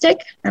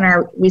realistic? And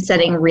are we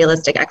setting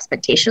realistic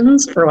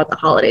expectations for what the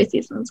holiday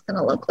season is going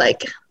to look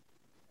like?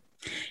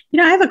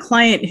 I have a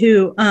client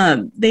who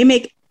they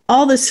make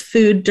all this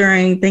food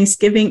during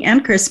Thanksgiving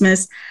and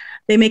Christmas.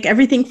 They make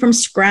everything from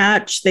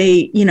scratch.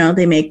 They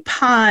make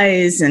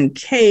pies and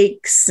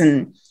cakes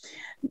and,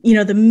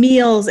 the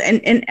meals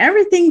and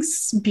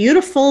everything's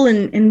beautiful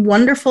and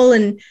wonderful.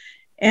 And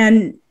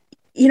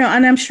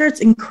and I'm sure it's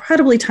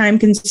incredibly time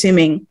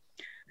consuming,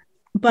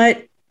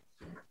 but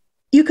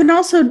you can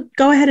also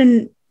go ahead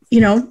and,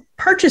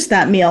 purchase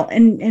that meal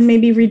and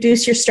maybe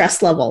reduce your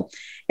stress level.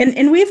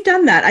 And we've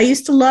done that. I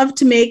used to love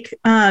to make,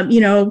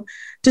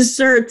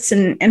 desserts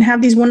and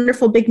have these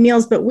wonderful big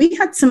meals, but we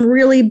had some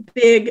really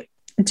big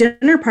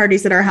dinner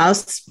parties at our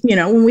house.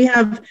 When we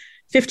have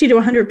 50 to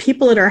 100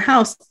 people at our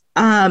house,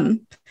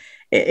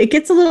 it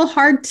gets a little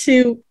hard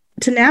to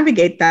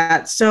navigate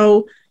that.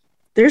 So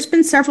there's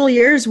been several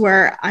years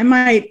where I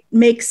might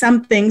make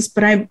some things,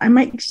 but I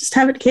might just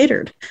have it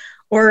catered,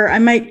 or I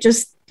might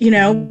just,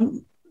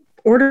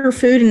 order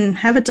food and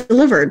have it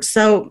delivered.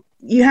 So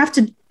you have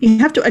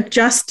to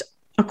adjust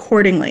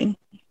accordingly.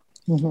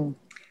 Mm-hmm.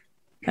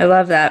 I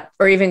love that.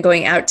 Or even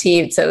going out to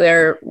eat. So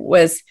there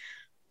was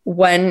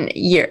one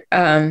year,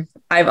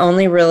 I've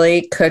only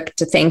really cooked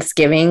to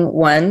Thanksgiving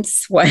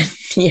once one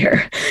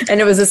year, and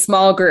it was a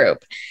small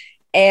group.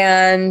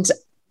 And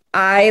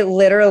I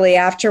literally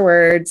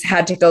afterwards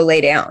had to go lay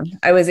down.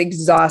 I was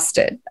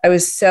exhausted. I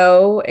was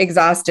so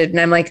exhausted. And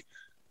I'm like,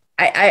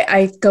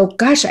 I go,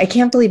 gosh, I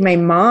can't believe my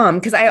mom,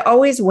 because I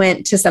always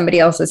went to somebody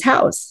else's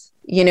house,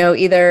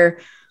 either,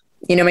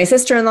 my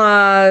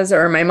sister-in-laws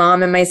or my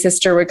mom and my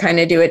sister would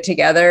kind of do it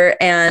together.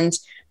 And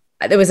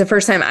it was the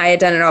first time I had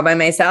done it all by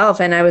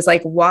myself. And I was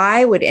like,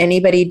 why would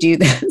anybody do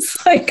this?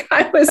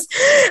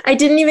 I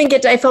didn't even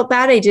get to, I felt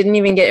bad.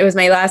 It was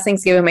my last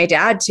Thanksgiving with my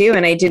dad too.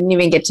 And I didn't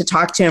even get to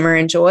talk to him or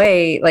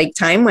enjoy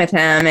time with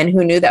him. And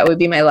who knew that would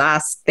be my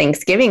last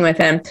Thanksgiving with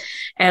him.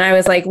 And I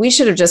was like, we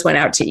should have just went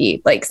out to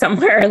eat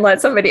somewhere and let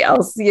somebody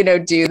else,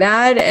 do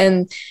that.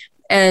 And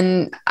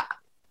in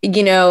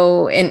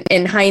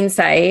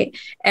hindsight.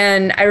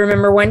 And I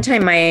remember one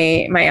time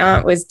my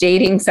aunt was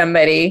dating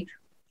somebody,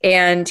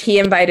 and he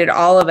invited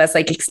all of us,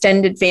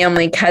 extended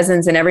family,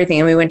 cousins and everything.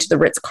 And we went to the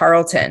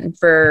Ritz-Carlton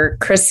for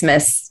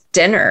Christmas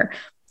dinner.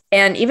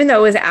 And even though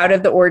it was out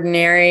of the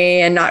ordinary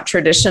and not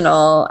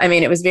traditional, I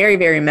mean, it was very,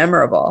 very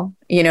memorable,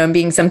 and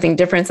being something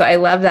different. So I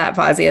love that,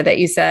 Fazia, that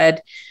you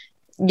said,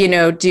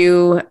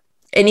 do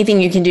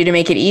anything you can do to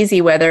make it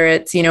easy, whether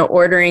it's,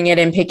 ordering it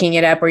and picking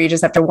it up, or you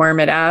just have to warm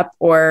it up,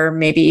 or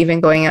maybe even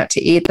going out to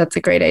eat. That's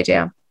a great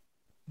idea.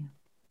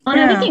 Well,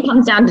 I think it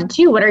comes down to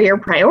too, what are your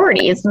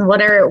priorities and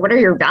what are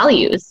your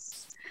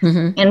values,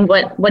 mm-hmm. and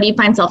what do you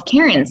find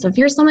self-care in? So if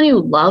you're someone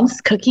who loves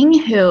cooking,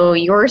 who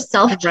your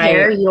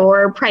self-care, right.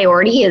 your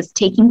priority is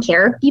taking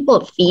care of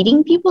people,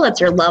 feeding people,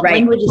 that's your love right.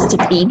 language is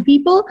to feed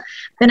people,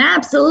 then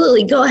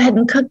absolutely go ahead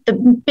and cook the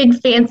big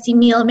fancy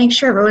meal, make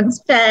sure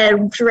everyone's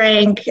fed,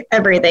 drank,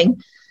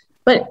 everything.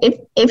 But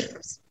if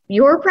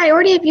your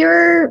priority,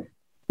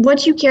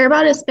 what you care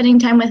about is spending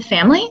time with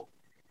family,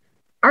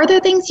 are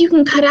there things you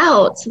can cut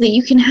out so that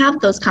you can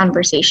have those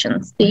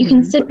conversations, that you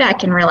can sit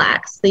back and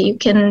relax, that you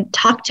can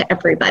talk to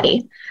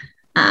everybody?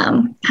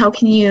 How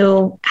can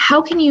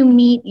you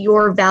meet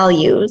your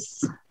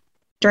values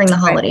during the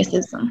holiday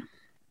season?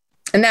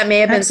 And that may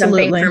have been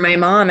something for my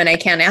mom, and I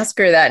can't ask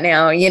her that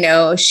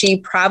now. She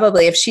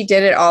probably, if she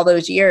did it all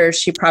those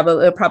years, it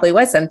probably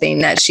was something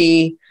that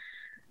she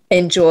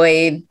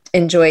enjoyed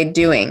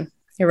doing.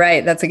 You're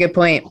right. That's a good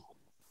point.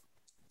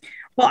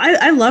 Well,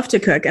 I love to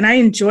cook, and I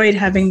enjoyed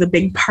having the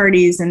big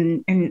parties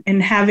and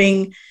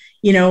having,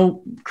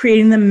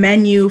 creating the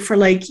menu for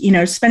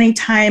spending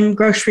time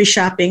grocery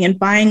shopping and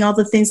buying all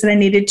the things that I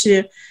needed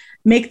to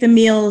make the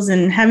meals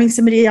and having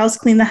somebody else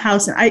clean the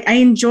house. And I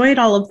enjoyed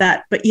all of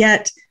that, but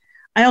yet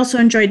I also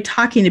enjoyed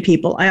talking to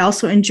people. I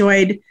also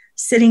enjoyed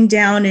sitting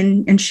down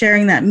and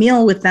sharing that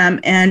meal with them.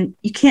 And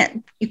you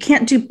can't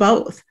do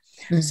both.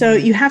 Mm-hmm. So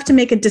you have to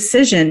make a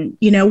decision,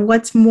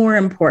 what's more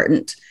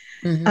important.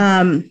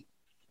 Mm-hmm.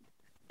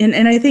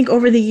 And I think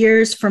over the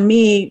years, for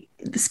me,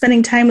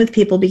 spending time with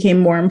people became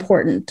more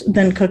important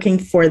than cooking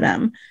for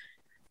them.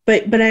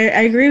 But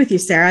I agree with you,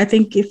 Sarah. I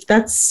think if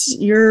that's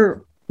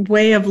your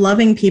way of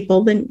loving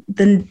people,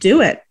 then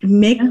do it.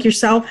 Make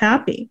yourself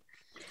happy.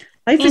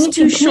 Life is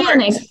too short.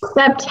 And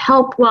accept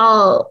help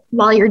while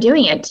you're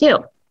doing it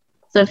too.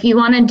 So if you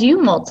want to do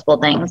multiple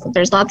things, if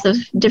there's lots of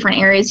different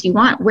areas you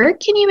want, where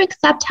can you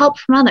accept help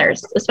from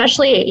others?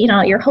 Especially,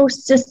 your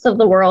hostess of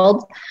the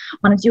world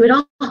want to do it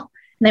all.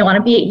 And they want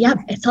to be, yep,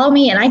 it's all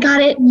me and I got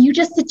it. And you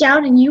just sit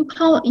down and you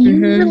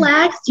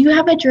relax, you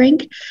have a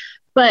drink.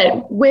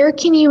 But where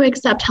can you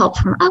accept help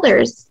from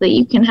others so that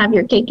you can have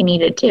your cake and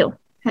eat it too?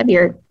 Have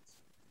your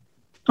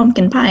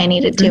pumpkin pie and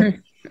eat it too.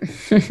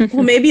 Mm-hmm.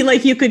 Well, maybe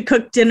you could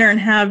cook dinner and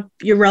have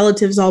your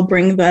relatives all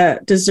bring the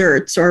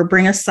desserts or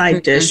bring a side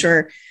mm-hmm. dish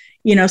or,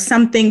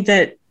 something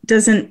that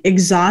doesn't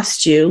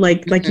exhaust you.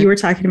 Like you were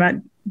talking about,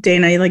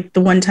 Dana, the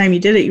one time you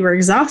did it, you were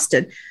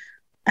exhausted.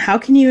 How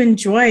can you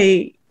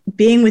enjoy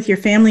being with your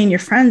family and your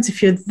friends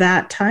if you're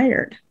that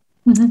tired?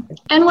 Mm-hmm.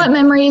 And what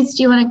memories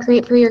do you want to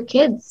create for your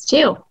kids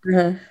too?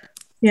 Mm-hmm.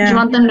 Yeah. Do you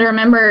want them to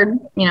remember,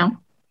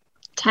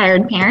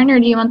 tired parent, or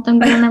do you want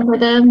them to remember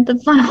the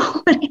fun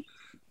holiday?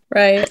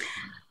 Right.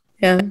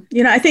 Yeah.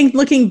 I think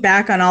looking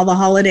back on all the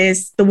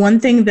holidays, the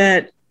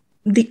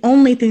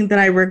only thing that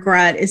I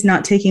regret is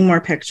not taking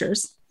more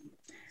pictures.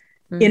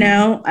 You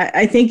know,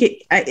 I think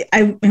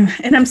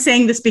and I'm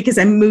saying this because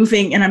I'm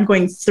moving and I'm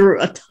going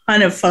through a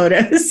ton of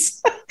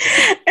photos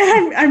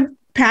and I'm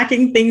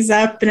packing things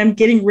up and I'm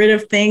getting rid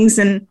of things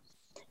and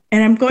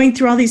I'm going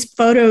through all these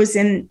photos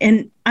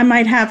and I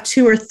might have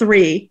 2 or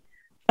 3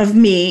 of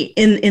me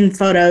in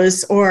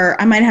photos, or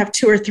I might have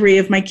 2 or 3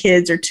 of my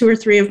kids or 2 or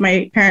 3 of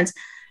my parents.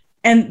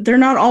 And they're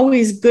not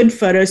always good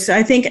photos. So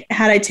I think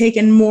had I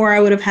taken more, I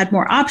would have had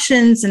more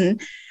options.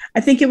 And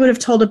I think it would have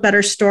told a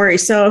better story.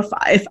 So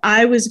if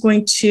I was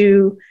going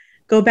to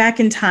go back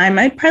in time,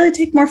 I'd probably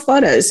take more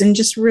photos and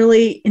just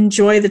really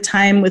enjoy the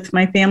time with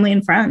my family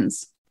and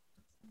friends.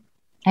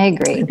 I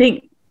agree. I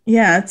think,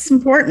 yeah, it's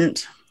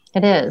important.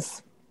 It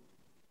is.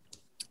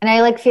 And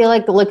I feel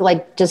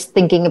like just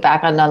thinking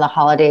back on the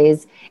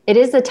holidays, it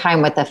is a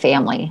time with the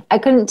family. I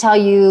couldn't tell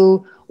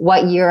you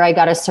what year I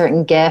got a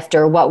certain gift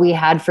or what we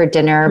had for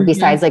dinner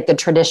besides like the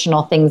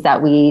traditional things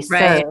that we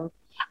serve.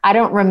 I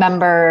don't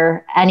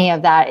remember any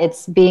of that.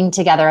 It's being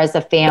together as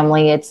a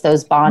family. It's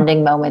those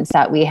bonding moments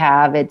that we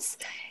have. It's,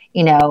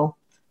 you know,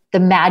 the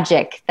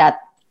magic that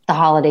the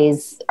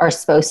holidays are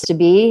supposed to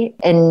be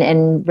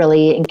and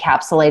really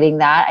encapsulating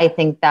that. I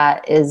think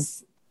that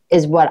is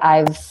what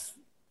I've,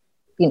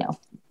 you know,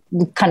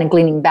 kind of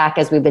gleaning back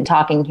as we've been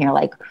talking here,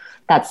 like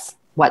that's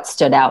what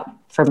stood out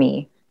for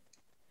me.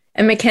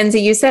 And Mackenzie,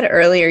 you said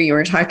earlier, you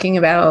were talking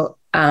about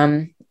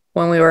when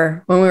we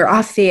were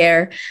off the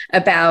air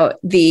about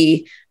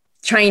the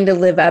trying to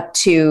live up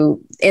to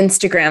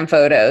Instagram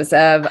photos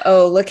of,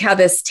 oh, look how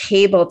this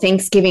table,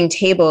 Thanksgiving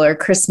table or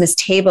Christmas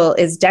table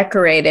is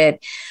decorated,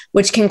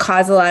 which can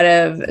cause a lot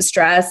of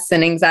stress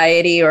and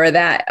anxiety, or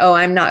that, oh,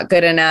 I'm not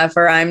good enough,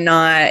 or I'm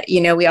not,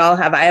 you know, we all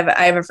have, I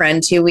have a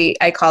friend too.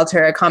 I called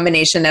her a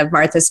combination of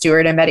Martha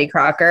Stewart and Betty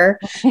Crocker.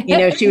 You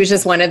know, she was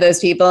just one of those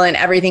people and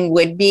everything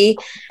would be.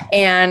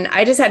 And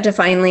I just had to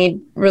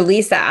finally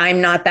release that I'm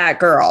not that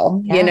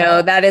girl, you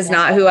know, that is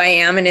not who I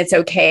am, and it's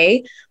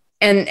okay.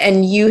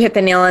 And you hit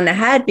the nail on the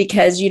head,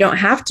 because you don't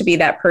have to be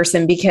that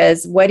person,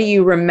 because what do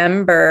you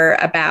remember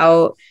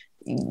about,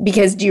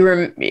 because you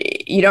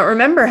don't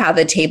remember how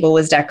the table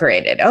was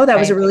decorated. Oh, that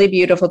was a really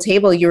beautiful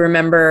table. You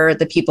remember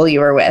the people you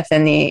were with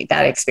and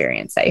that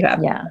experience that you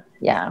have. Yeah.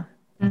 Yeah.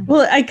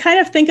 Well, I kind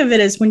of think of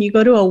it as when you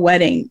go to a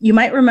wedding, you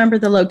might remember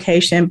the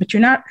location, but you're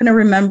not going to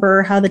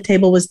remember how the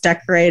table was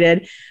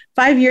decorated.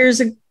 5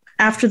 years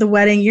after the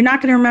wedding, you're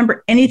not going to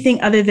remember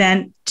anything other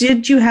than,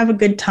 did you have a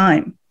good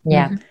time?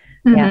 Yeah.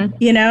 Yeah.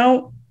 You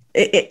know,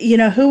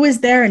 who was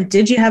there and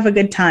did you have a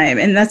good time?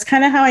 And that's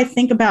kind of how I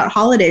think about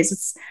holidays.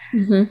 It's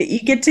you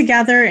get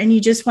together and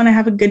you just want to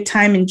have a good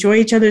time, enjoy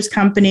each other's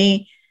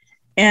company,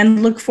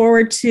 and look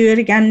forward to it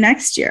again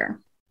next year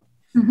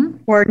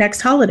or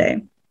next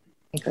holiday.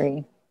 I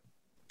agree.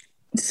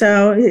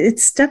 So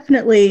it's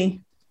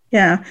definitely,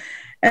 yeah.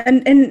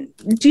 And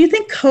do you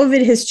think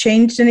COVID has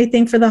changed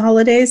anything for the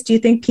holidays? Do you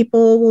think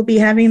people will be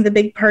having the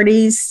big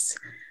parties?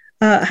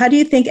 How do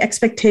you think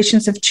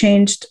expectations have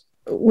changed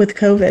with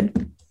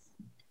COVID?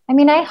 I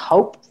mean, I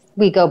hope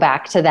we go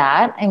back to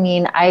that. I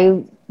mean,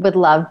 I would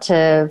love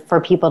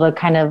for people to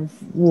kind of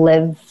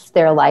live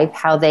their life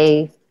how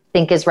they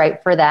think is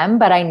right for them.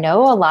 But I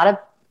know a lot of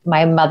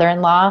my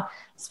mother-in-law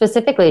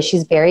specifically,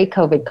 she's very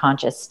COVID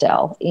conscious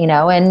still, you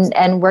know,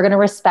 and we're going to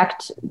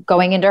respect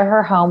going into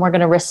her home. We're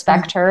going to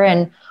respect her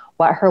and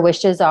what her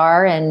wishes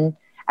are and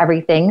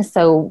everything.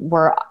 So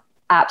we're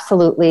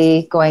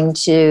absolutely going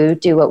to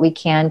do what we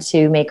can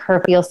to make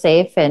her feel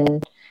safe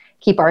and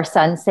keep our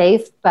son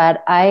safe.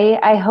 But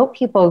I hope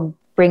people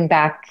bring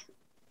back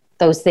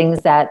those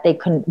things that they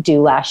couldn't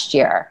do last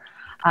year.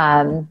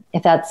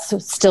 If that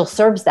still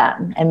serves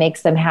them and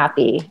makes them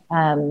happy.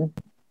 You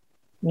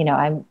know,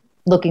 I'm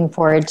looking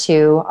forward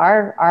to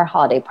our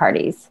holiday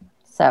parties.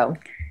 So,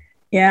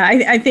 yeah,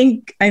 I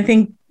think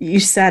you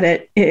said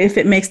it. If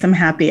it makes them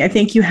happy, I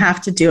think you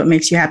have to do what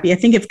makes you happy. I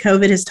think if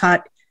COVID has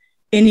taught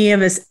any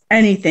of us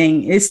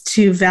anything, is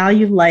to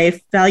value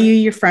life, value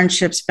your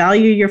friendships,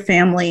 value your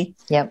family.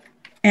 Yep.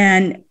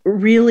 And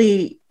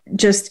really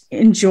just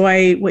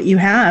enjoy what you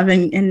have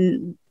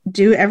and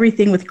do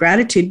everything with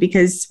gratitude,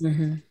 because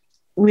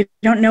we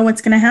don't know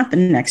what's going to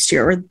happen next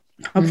year, or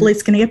hopefully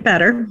it's going to get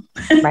better.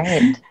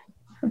 Right.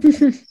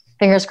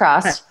 Fingers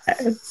crossed.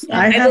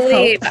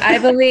 I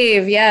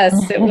believe,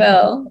 yes, it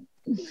will.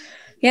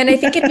 Yeah. And I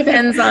think it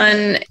depends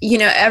on, you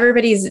know,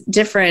 everybody's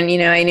different. You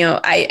know,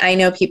 I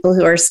know people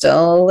who are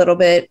still a little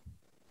bit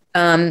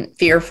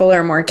fearful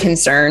or more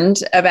concerned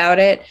about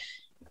it.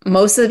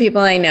 Most of the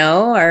people I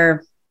know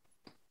are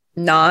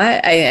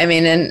not, I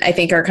mean, and I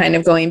think are kind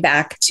of going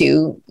back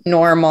to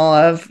normal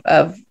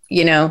of,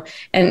 you know,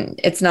 and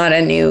it's not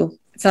a new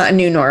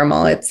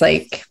normal. It's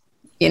like,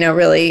 you know,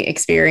 really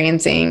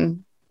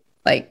experiencing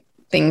like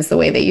things the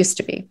way they used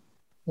to be.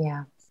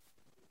 Yeah.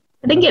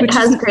 I think it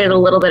has created a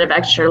little bit of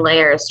extra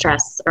layer of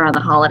stress around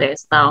the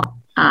holidays though,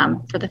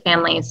 for the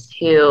families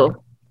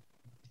who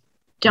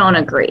don't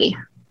agree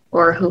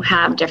or who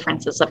have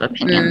differences of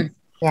opinion.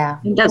 Yeah.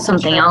 I think that's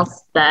something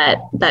else that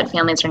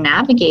families are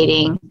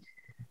navigating.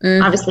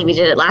 Obviously we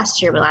did it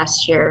last year, but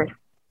last year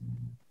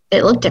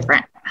it looked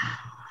different.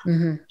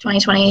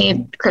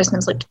 2020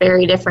 Christmas looked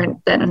very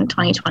different than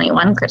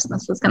 2021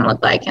 Christmas is going to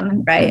look like,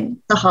 and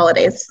the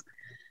holidays.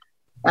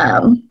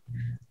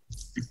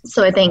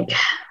 So I think,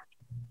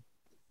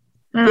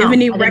 do you have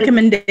any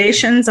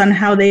recommendations on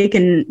how they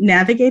can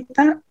navigate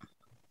that?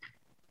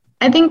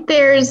 I think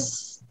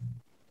there's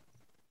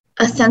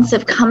a sense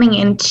of coming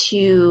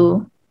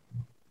into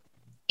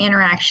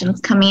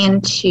interactions, coming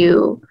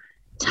into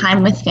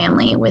time with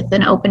family with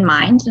an open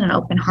mind and an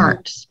open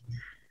heart.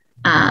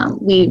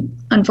 We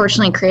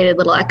unfortunately created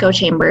little echo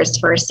chambers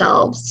for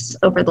ourselves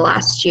over the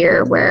last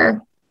year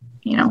where,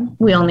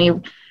 we only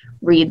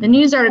read the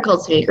news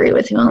articles we agree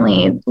with. We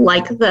only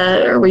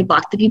we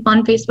block the people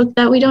on Facebook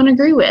that we don't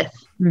agree with.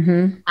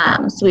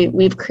 So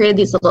we've created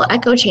these little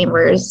echo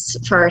chambers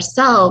for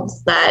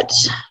ourselves that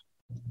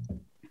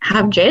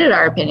have jaded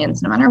our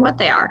opinions, no matter what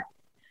they are.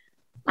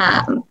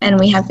 And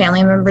we have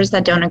family members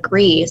that don't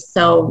agree.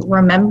 So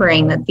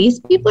remembering that these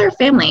people are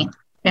family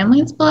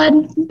is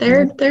blood.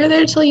 They're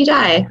there till you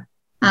die.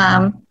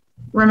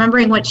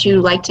 Remembering what you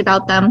liked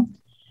about them,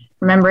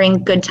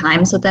 remembering good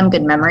times with them,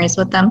 good memories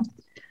with them,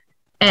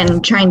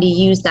 and trying to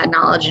use that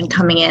knowledge and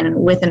coming in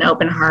with an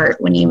open heart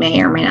when you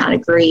may or may not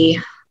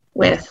agree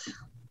with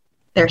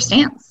their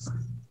stance.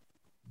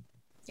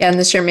 Yeah, and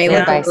this year may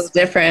look a little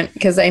different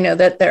because I know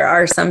that there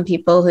are some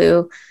people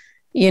who,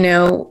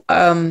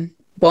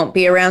 won't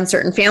be around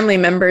certain family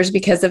members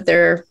because of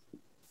their,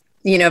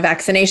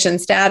 vaccination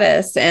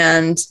status.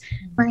 And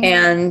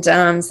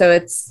so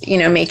it's,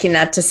 making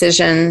that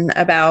decision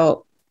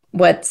about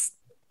what's,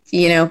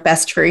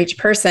 best for each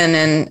person.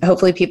 And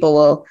hopefully people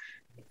will,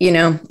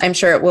 I'm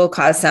sure it will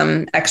cause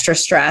some extra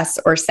stress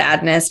or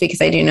sadness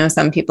because I do know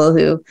some people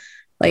who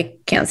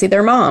can't see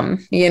their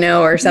mom,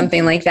 or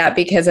something like that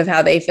because of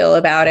how they feel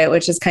about it,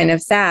 which is kind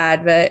of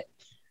sad, but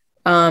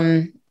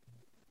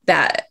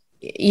that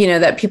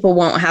people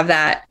won't have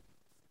that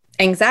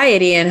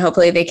anxiety and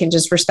hopefully they can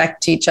just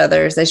respect each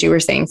other's, as you were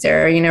saying,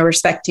 Sarah,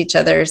 respect each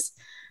other's,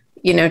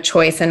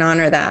 choice and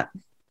honor that.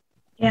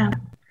 Yeah.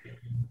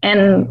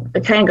 And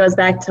it kind of goes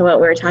back to what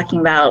we were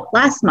talking about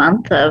last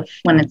month of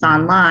when it's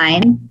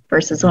online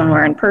versus when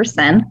we're in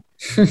person.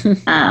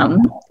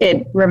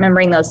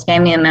 Remembering those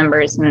family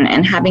members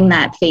and having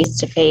that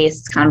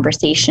face-to-face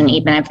conversation,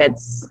 even if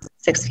it's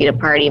 6 feet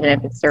apart, even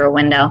if it's through a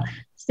window,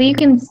 so you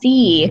can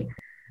see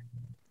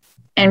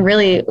and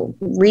really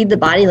read the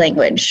body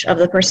language of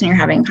the person you're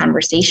having a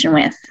conversation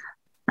with,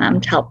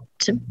 to help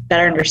to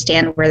better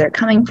understand where they're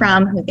coming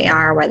from, who they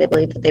are, why they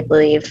believe what they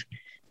believe,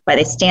 why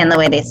they stand the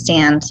way they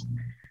stand.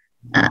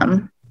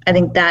 I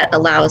think that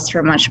allows for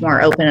a much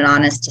more open and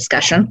honest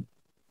discussion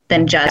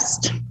than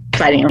just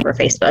fighting over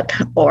Facebook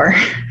or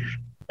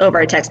over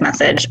a text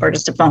message or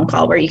just a phone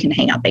call where you can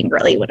hang up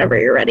angrily whenever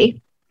you're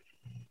ready.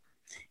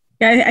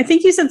 Yeah, I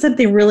think you said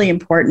something really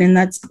important, and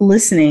that's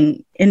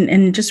listening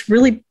and just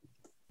really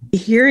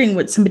hearing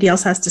what somebody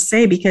else has to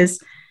say,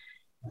 because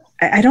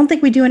I don't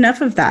think we do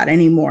enough of that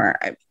anymore.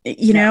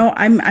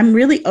 I'm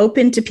really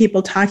open to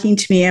people talking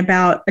to me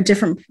about a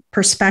different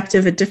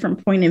perspective, a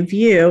different point of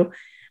view,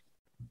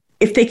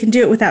 if they can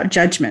do it without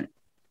judgment.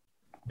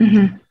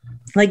 I'm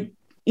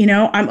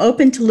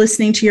open to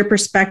listening to your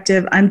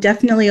perspective. I'm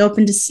definitely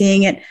open to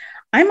seeing it.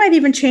 I might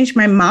even change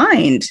my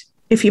mind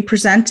if you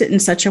present it in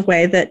such a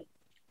way that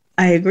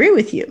I agree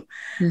with you.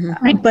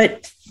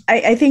 But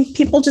I think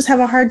people just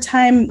have a hard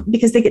time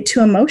because they get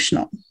too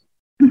emotional.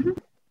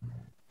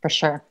 For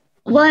sure.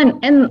 Well,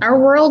 and our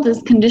world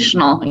is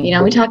conditional.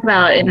 We talk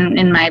about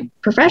in my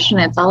profession,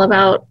 it's all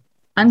about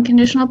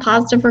unconditional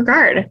positive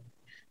regard.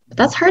 But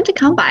that's hard to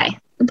come by.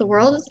 The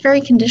world is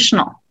very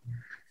conditional.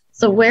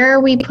 So where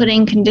are we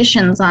putting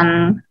conditions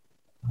on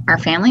our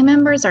family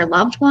members, our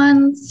loved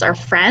ones, our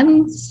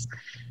friends,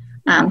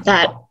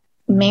 that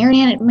may or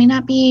may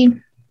not be,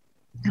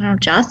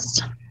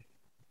 just?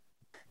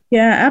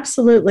 Yeah,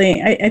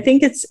 absolutely. I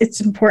think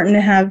it's important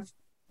to have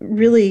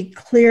really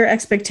clear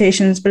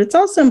expectations, but it's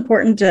also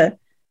important to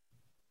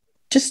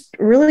just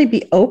really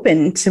be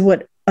open to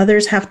what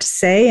others have to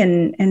say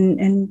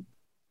and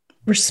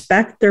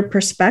respect their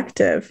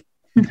perspective.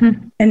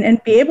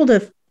 And be able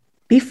to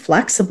be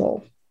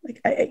flexible.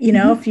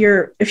 If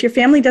your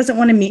family doesn't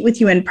want to meet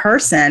with you in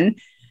person,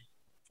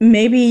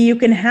 maybe you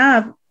can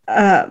have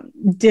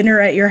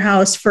dinner at your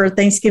house for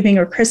Thanksgiving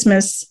or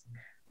Christmas,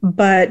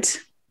 but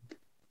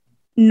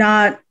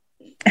not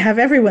have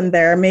everyone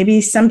there. Maybe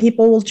some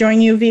people will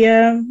join you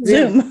via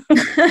Zoom.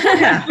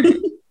 Yeah.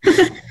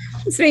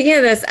 Speaking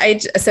of this,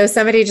 so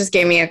somebody just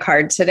gave me a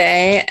card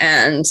today,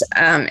 and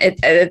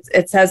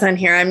it says on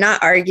here, "I'm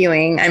not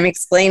arguing. I'm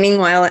explaining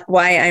why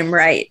I'm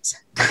right."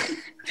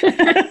 And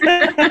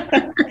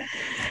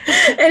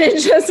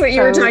it's just what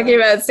you were talking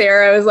about,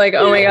 Sarah. I was like,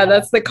 "Oh my God,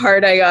 that's the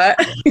card I got."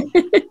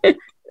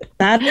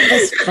 That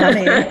is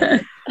funny.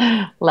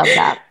 Love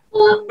that.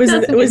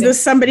 Was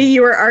this somebody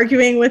you were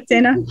arguing with,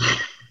 Dana?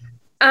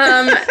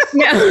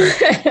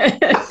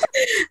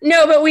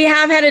 No, but we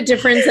have had a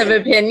difference of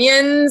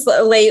opinions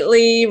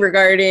lately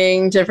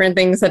regarding different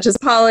things such as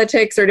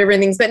politics or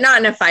different things, but not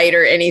in a fight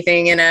or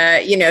anything, in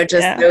a,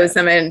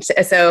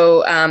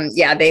 So,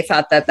 they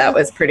thought that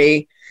was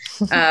pretty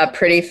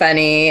pretty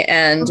funny.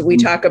 And we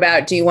talk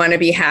about, do you want to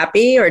be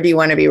happy or do you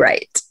want to be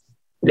right?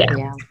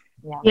 Yeah.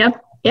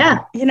 Yep. Yeah.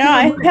 You know,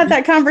 I had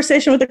that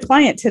conversation with a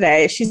client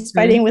today. She's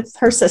fighting with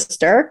her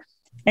sister.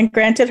 And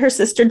granted, her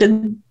sister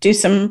did do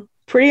some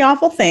pretty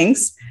awful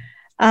things,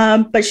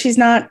 but she's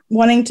not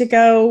wanting to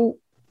go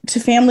to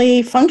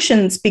family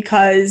functions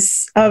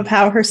because of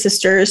how her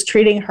sister is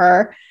treating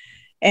her.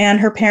 And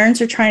her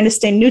parents are trying to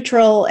stay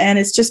neutral. And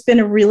it's just been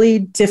a really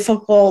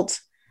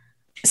difficult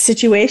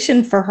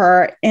situation for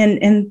her.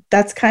 And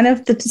that's kind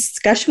of the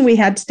discussion we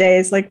had today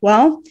is like,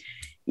 well,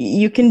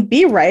 you can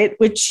be right,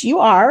 which you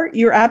are.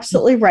 You're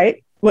absolutely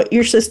right. What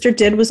your sister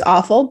did was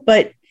awful.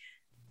 But,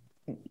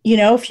 you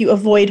know, if you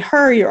avoid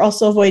her, you're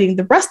also avoiding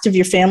the rest of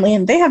your family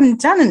and they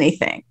haven't done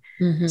anything.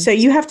 Mm-hmm. So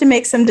you have to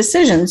make some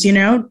decisions, you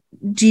know,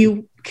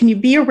 can you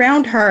be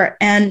around her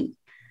and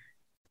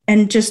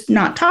just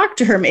not talk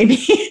to her maybe?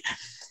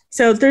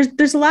 So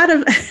there's a lot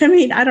of, I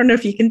mean, I don't know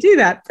if you can do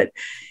that, but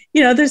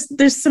you know,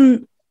 there's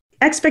some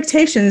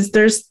expectations.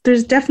 There's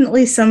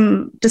definitely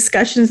some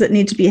discussions that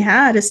need to be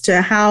had as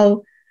to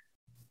how,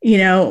 you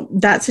know,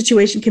 that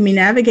situation can be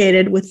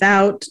navigated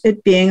without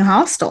it being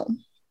hostile.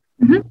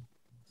 Mm-hmm.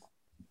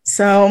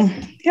 So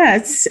yeah,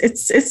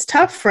 it's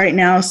tough right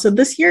now. So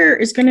this year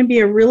is going to be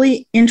a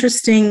really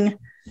interesting,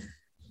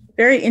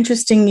 very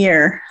interesting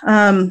year.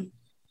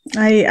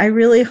 I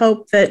really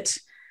hope that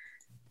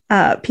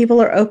people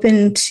are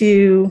open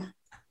to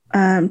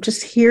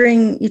just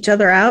hearing each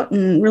other out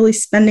and really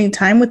spending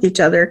time with each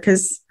other.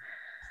 Because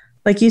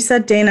like you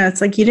said, Dana, it's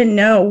like you didn't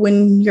know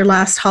when your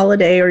last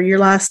holiday or your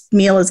last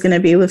meal is going to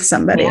be with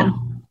somebody. Yeah.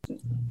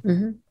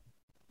 Mm-hmm.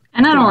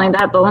 And not only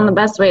that, but one of the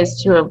best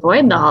ways to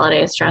avoid the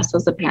holiday stress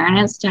as a parent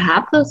is to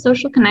have those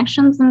social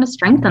connections and to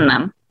strengthen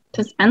them,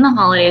 to spend the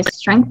holidays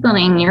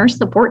strengthening your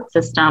support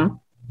system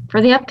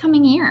for the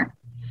upcoming year.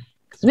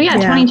 Because we got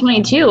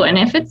 2022, and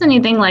if it's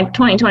anything like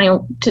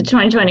 2020 to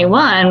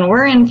 2021,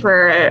 we're in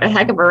for a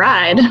heck of a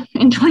ride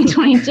in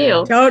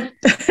 2022.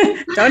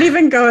 Don't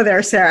even go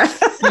there, Sarah.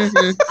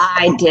 Mm-hmm.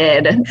 I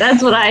did.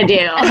 That's what I do.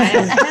 I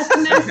am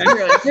pessimist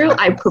through and through.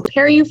 I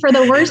prepare you for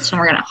the worst, and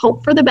we're going to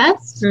hope for the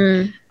best.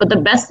 Mm. But the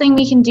best thing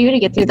we can do to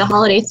get through the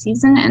holiday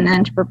season and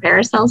then to prepare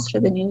ourselves for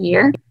the new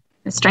year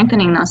is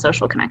strengthening those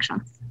social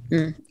connections.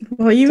 Mm.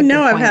 Well, you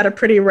know, I've had a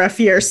pretty rough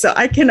year, so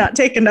I cannot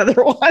take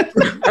another one.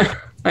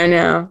 I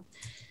know.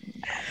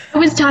 I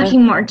was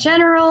talking more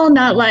general,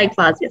 not like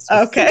Fazia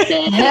specific.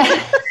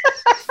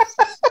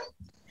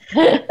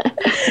 Okay.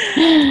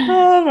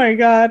 Oh my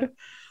God.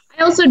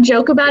 I also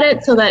joke about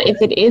it so that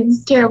if it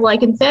is terrible, I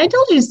can say, I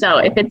told you so.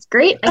 If it's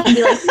great, I can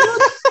be like,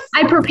 look,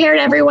 I prepared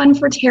everyone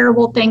for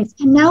terrible things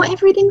and now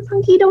everything's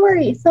hunky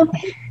dory. So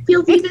it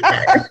feels even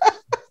better.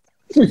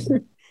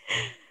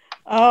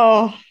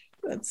 Oh,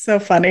 that's so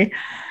funny.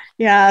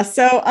 Yeah.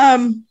 So,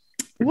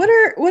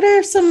 what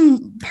are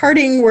some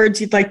parting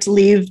words you'd like to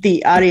leave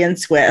the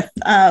audience with?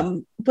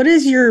 What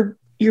is your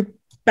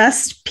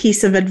best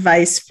piece of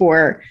advice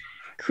for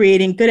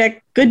creating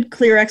good,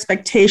 clear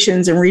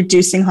expectations and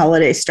reducing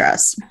holiday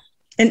stress?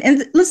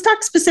 And let's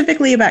talk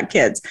specifically about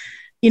kids.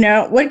 You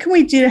know, what can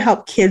we do to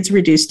help kids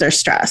reduce their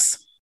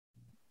stress?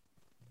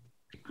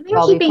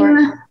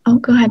 Oh,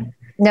 go ahead.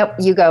 Nope,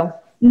 you go.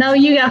 No,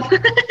 you go.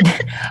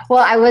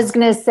 Well, I was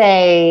going to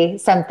say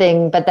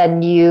something, but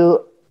then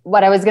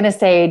what I was going to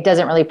say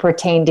doesn't really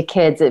pertain to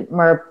kids. It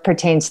more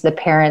pertains to the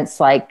parents'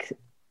 like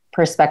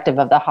perspective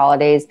of the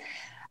holidays.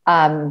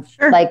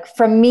 Sure. Like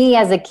from me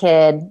as a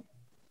kid,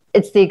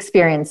 it's the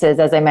experiences,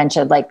 as I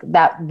mentioned, like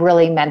that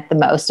really meant the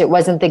most. It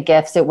wasn't the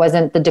gifts. It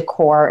wasn't the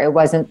decor. It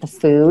wasn't the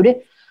food.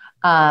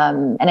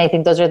 And I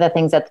think those are the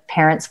things that the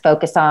parents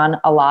focus on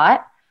a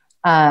lot.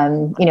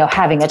 You know,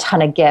 having a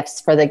ton of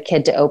gifts for the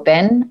kid to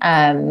open.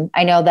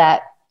 I know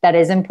that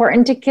is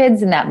important to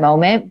kids in that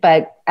moment,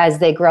 but as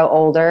they grow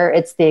older,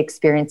 it's the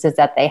experiences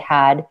that they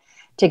had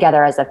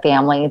together as a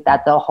family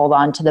that they'll hold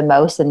on to the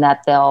most and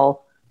that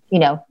they'll, you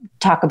know,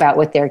 talk about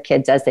with their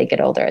kids as they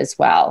get older as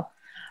well.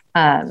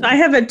 So I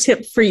have a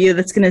tip for you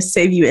that's going to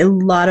save you a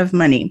lot of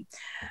money.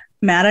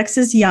 Maddox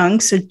is young,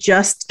 so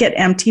just get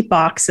empty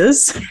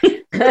boxes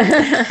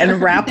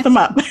and wrap them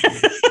up.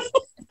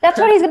 That's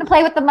what he's going to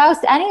play with the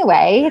most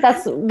anyway.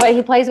 That's what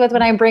he plays with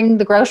when I bring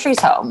the groceries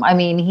home. I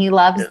mean, he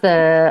loves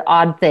the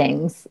odd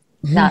things,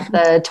 not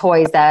the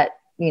toys that,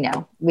 you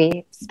know,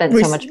 we spent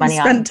so much money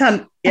on.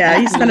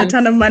 You spent a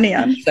ton of money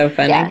on. So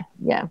funny.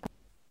 Yeah.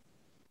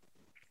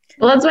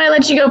 Well, that's why I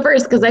let you go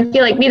first, because I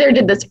feel like we either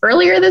did this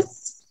earlier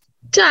this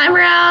time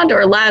around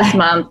or last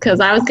month,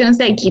 because I was going to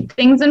say keep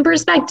things in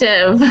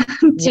perspective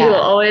to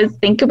always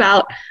think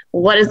about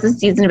what is the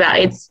season about.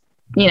 It's,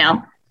 you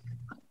know,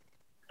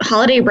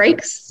 holiday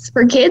breaks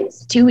for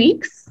kids, 2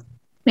 weeks,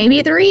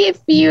 maybe 3 if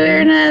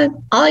you're in a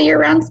all year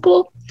round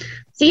school.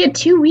 So you get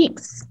 2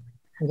 weeks.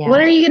 Yeah.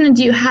 What are you going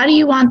to do? How do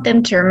you want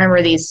them to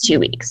remember these 2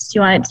 weeks? Do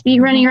you want it to be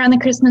running around the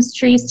Christmas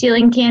tree,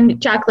 stealing candy,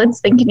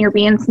 chocolates, thinking you're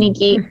being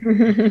sneaky?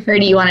 Or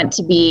do you want it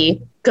to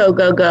be go,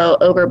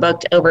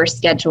 overbooked,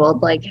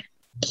 overscheduled? Like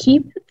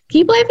keep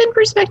life in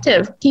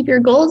perspective. Keep your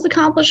goals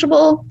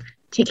accomplishable.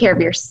 Take care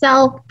of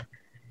yourself.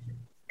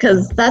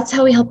 because that's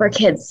how we help our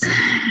kids.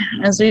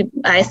 I say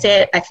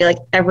it, I feel like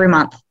every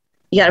month.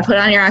 You got to put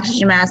on your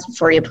oxygen mask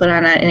before you put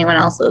on anyone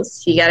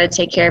else's. You got to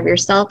take care of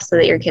yourself so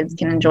that your kids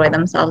can enjoy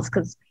themselves,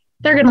 because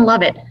they're going to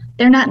love it.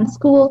 They're not in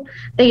school.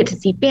 They get to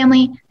see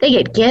family. They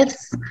get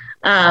gifts.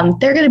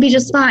 They're going to be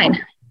just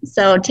fine.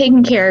 So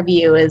taking care of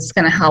you is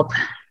going to help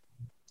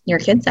your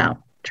kids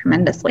out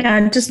tremendously. Yeah,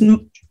 and just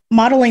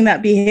modeling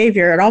that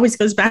behavior. It always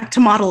goes back to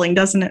modeling,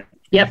 doesn't it?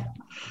 Yep.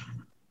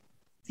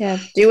 Yeah,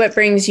 do what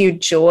brings you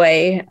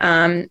joy,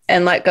 and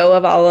let go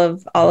of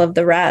all of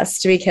the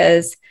rest,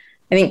 because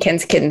I think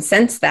kids can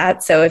sense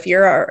that. So if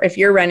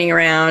you're running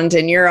around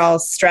and you're all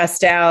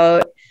stressed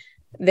out,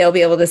 they'll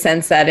be able to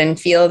sense that and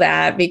feel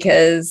that.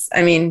 Because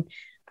I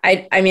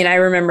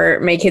remember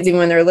my kids, even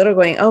when they're little,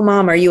 going, "Oh,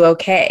 Mom, are you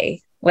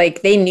okay?"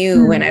 Like they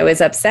knew when I was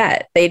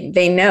upset.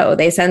 They know,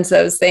 they sense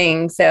those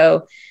things.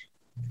 So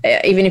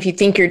even if you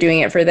think you're doing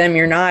it for them,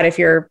 you're not. If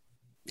you're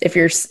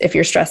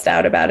stressed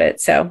out about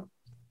it, so.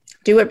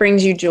 Do what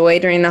brings you joy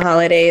during the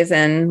holidays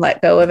and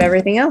let go of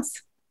everything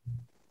else.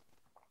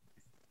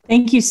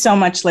 Thank you so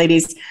much,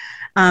 ladies.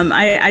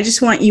 I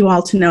just want you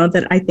all to know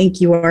that I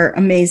think you are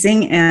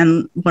amazing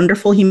and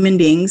wonderful human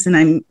beings. And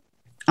I'm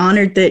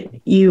honored that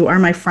you are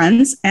my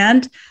friends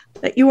and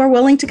that you are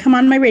willing to come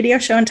on my radio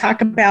show and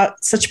talk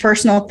about such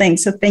personal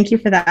things. So thank you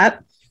for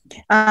that.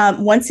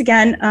 Once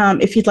again,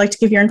 if you'd like to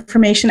give your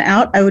information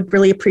out, I would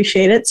really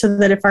appreciate it, so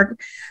that if our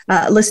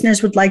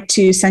listeners would like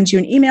to send you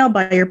an email,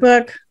 buy your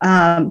book,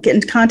 get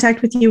in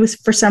contact with you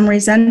for some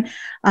reason.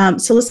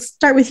 So let's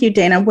start with you,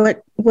 Dana.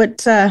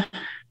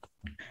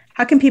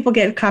 How can people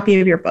get a copy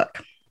of your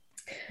book?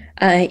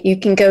 You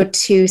can go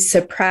to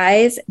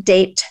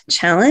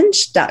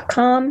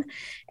surprisedatechallenge.com,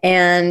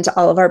 and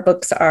all of our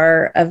books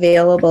are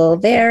available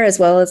there, as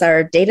well as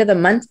our Date of the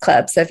Month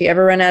Club. So if you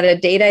ever run out of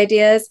date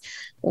ideas,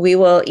 we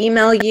will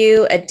email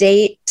you a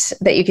date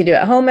that you can do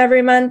at home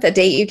every month, a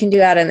date you can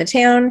do out in the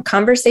town,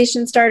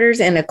 conversation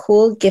starters, and a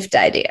cool gift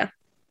idea.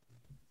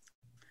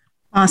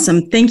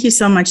 Awesome. Thank you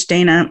so much,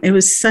 Dana. It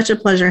was such a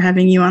pleasure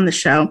having you on the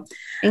show.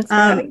 Thanks for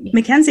having me.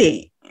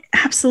 Mackenzie,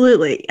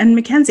 absolutely. And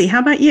Mackenzie, how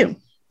about you?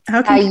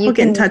 How can people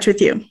get in touch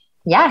with you?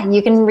 Yeah,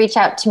 you can reach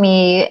out to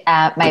me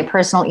at my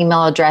personal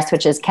email address,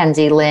 which is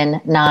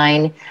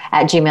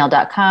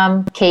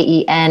kenzielynne9@gmail.com,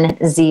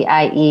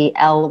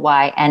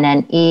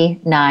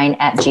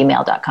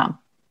 KenzielyNne9@gmail.com.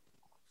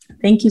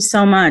 Thank you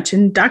so much.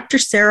 And Dr.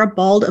 Sarah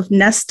Bald of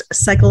Nest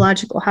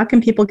Psychological, how can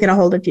people get a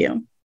hold of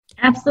you?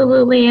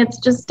 Absolutely. It's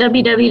just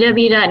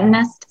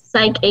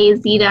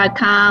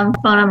www.nestpsychaz.com.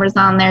 Phone number's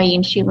on there. You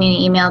can shoot me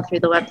an email through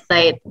the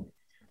website.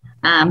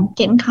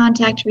 Get in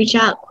contact, reach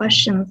out,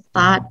 questions,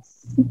 thoughts,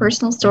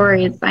 personal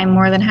stories. I'm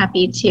more than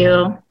happy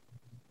to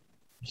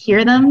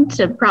hear them,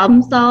 to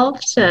problem solve,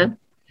 to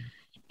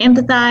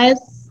empathize.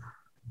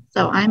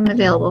 So I'm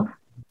available.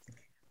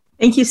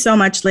 Thank you so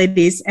much,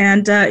 ladies.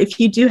 And if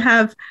you do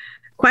have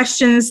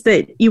questions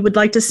that you would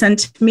like to send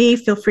to me,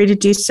 feel free to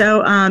do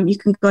so. You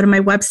can go to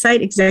my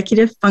website,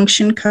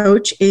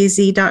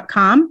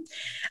 executivefunctioncoachaz.com.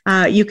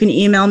 You can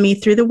email me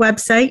through the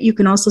website. You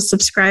can also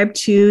subscribe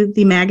to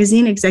the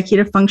magazine,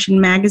 Executive Function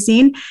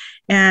Magazine.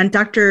 And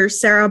Dr.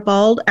 Sarah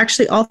Bald,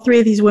 actually all three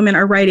of these women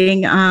are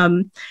writing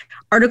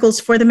articles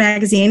for the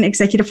magazine,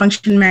 Executive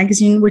Function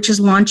Magazine, which is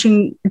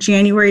launching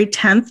January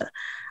 10th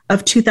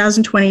of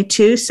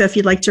 2022. So if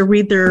you'd like to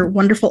read their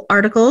wonderful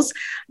articles,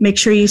 make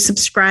sure you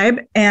subscribe,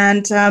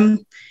 and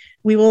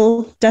we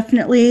will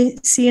definitely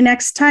see you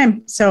next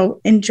time. So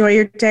enjoy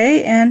your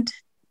day and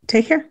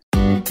take care.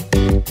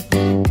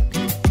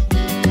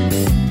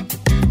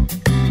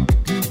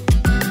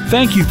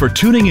 Thank you for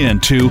tuning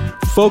in to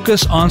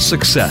Focus on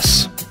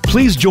Success.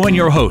 Please join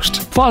your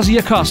host,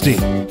 Fazia Costi,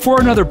 for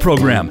another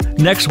program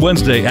next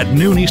Wednesday at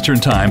noon Eastern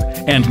Time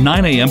and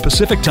 9 a.m.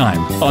 Pacific Time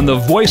on the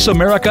Voice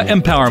America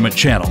Empowerment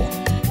Channel.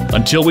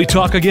 Until we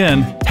talk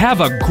again,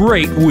 have a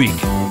great week.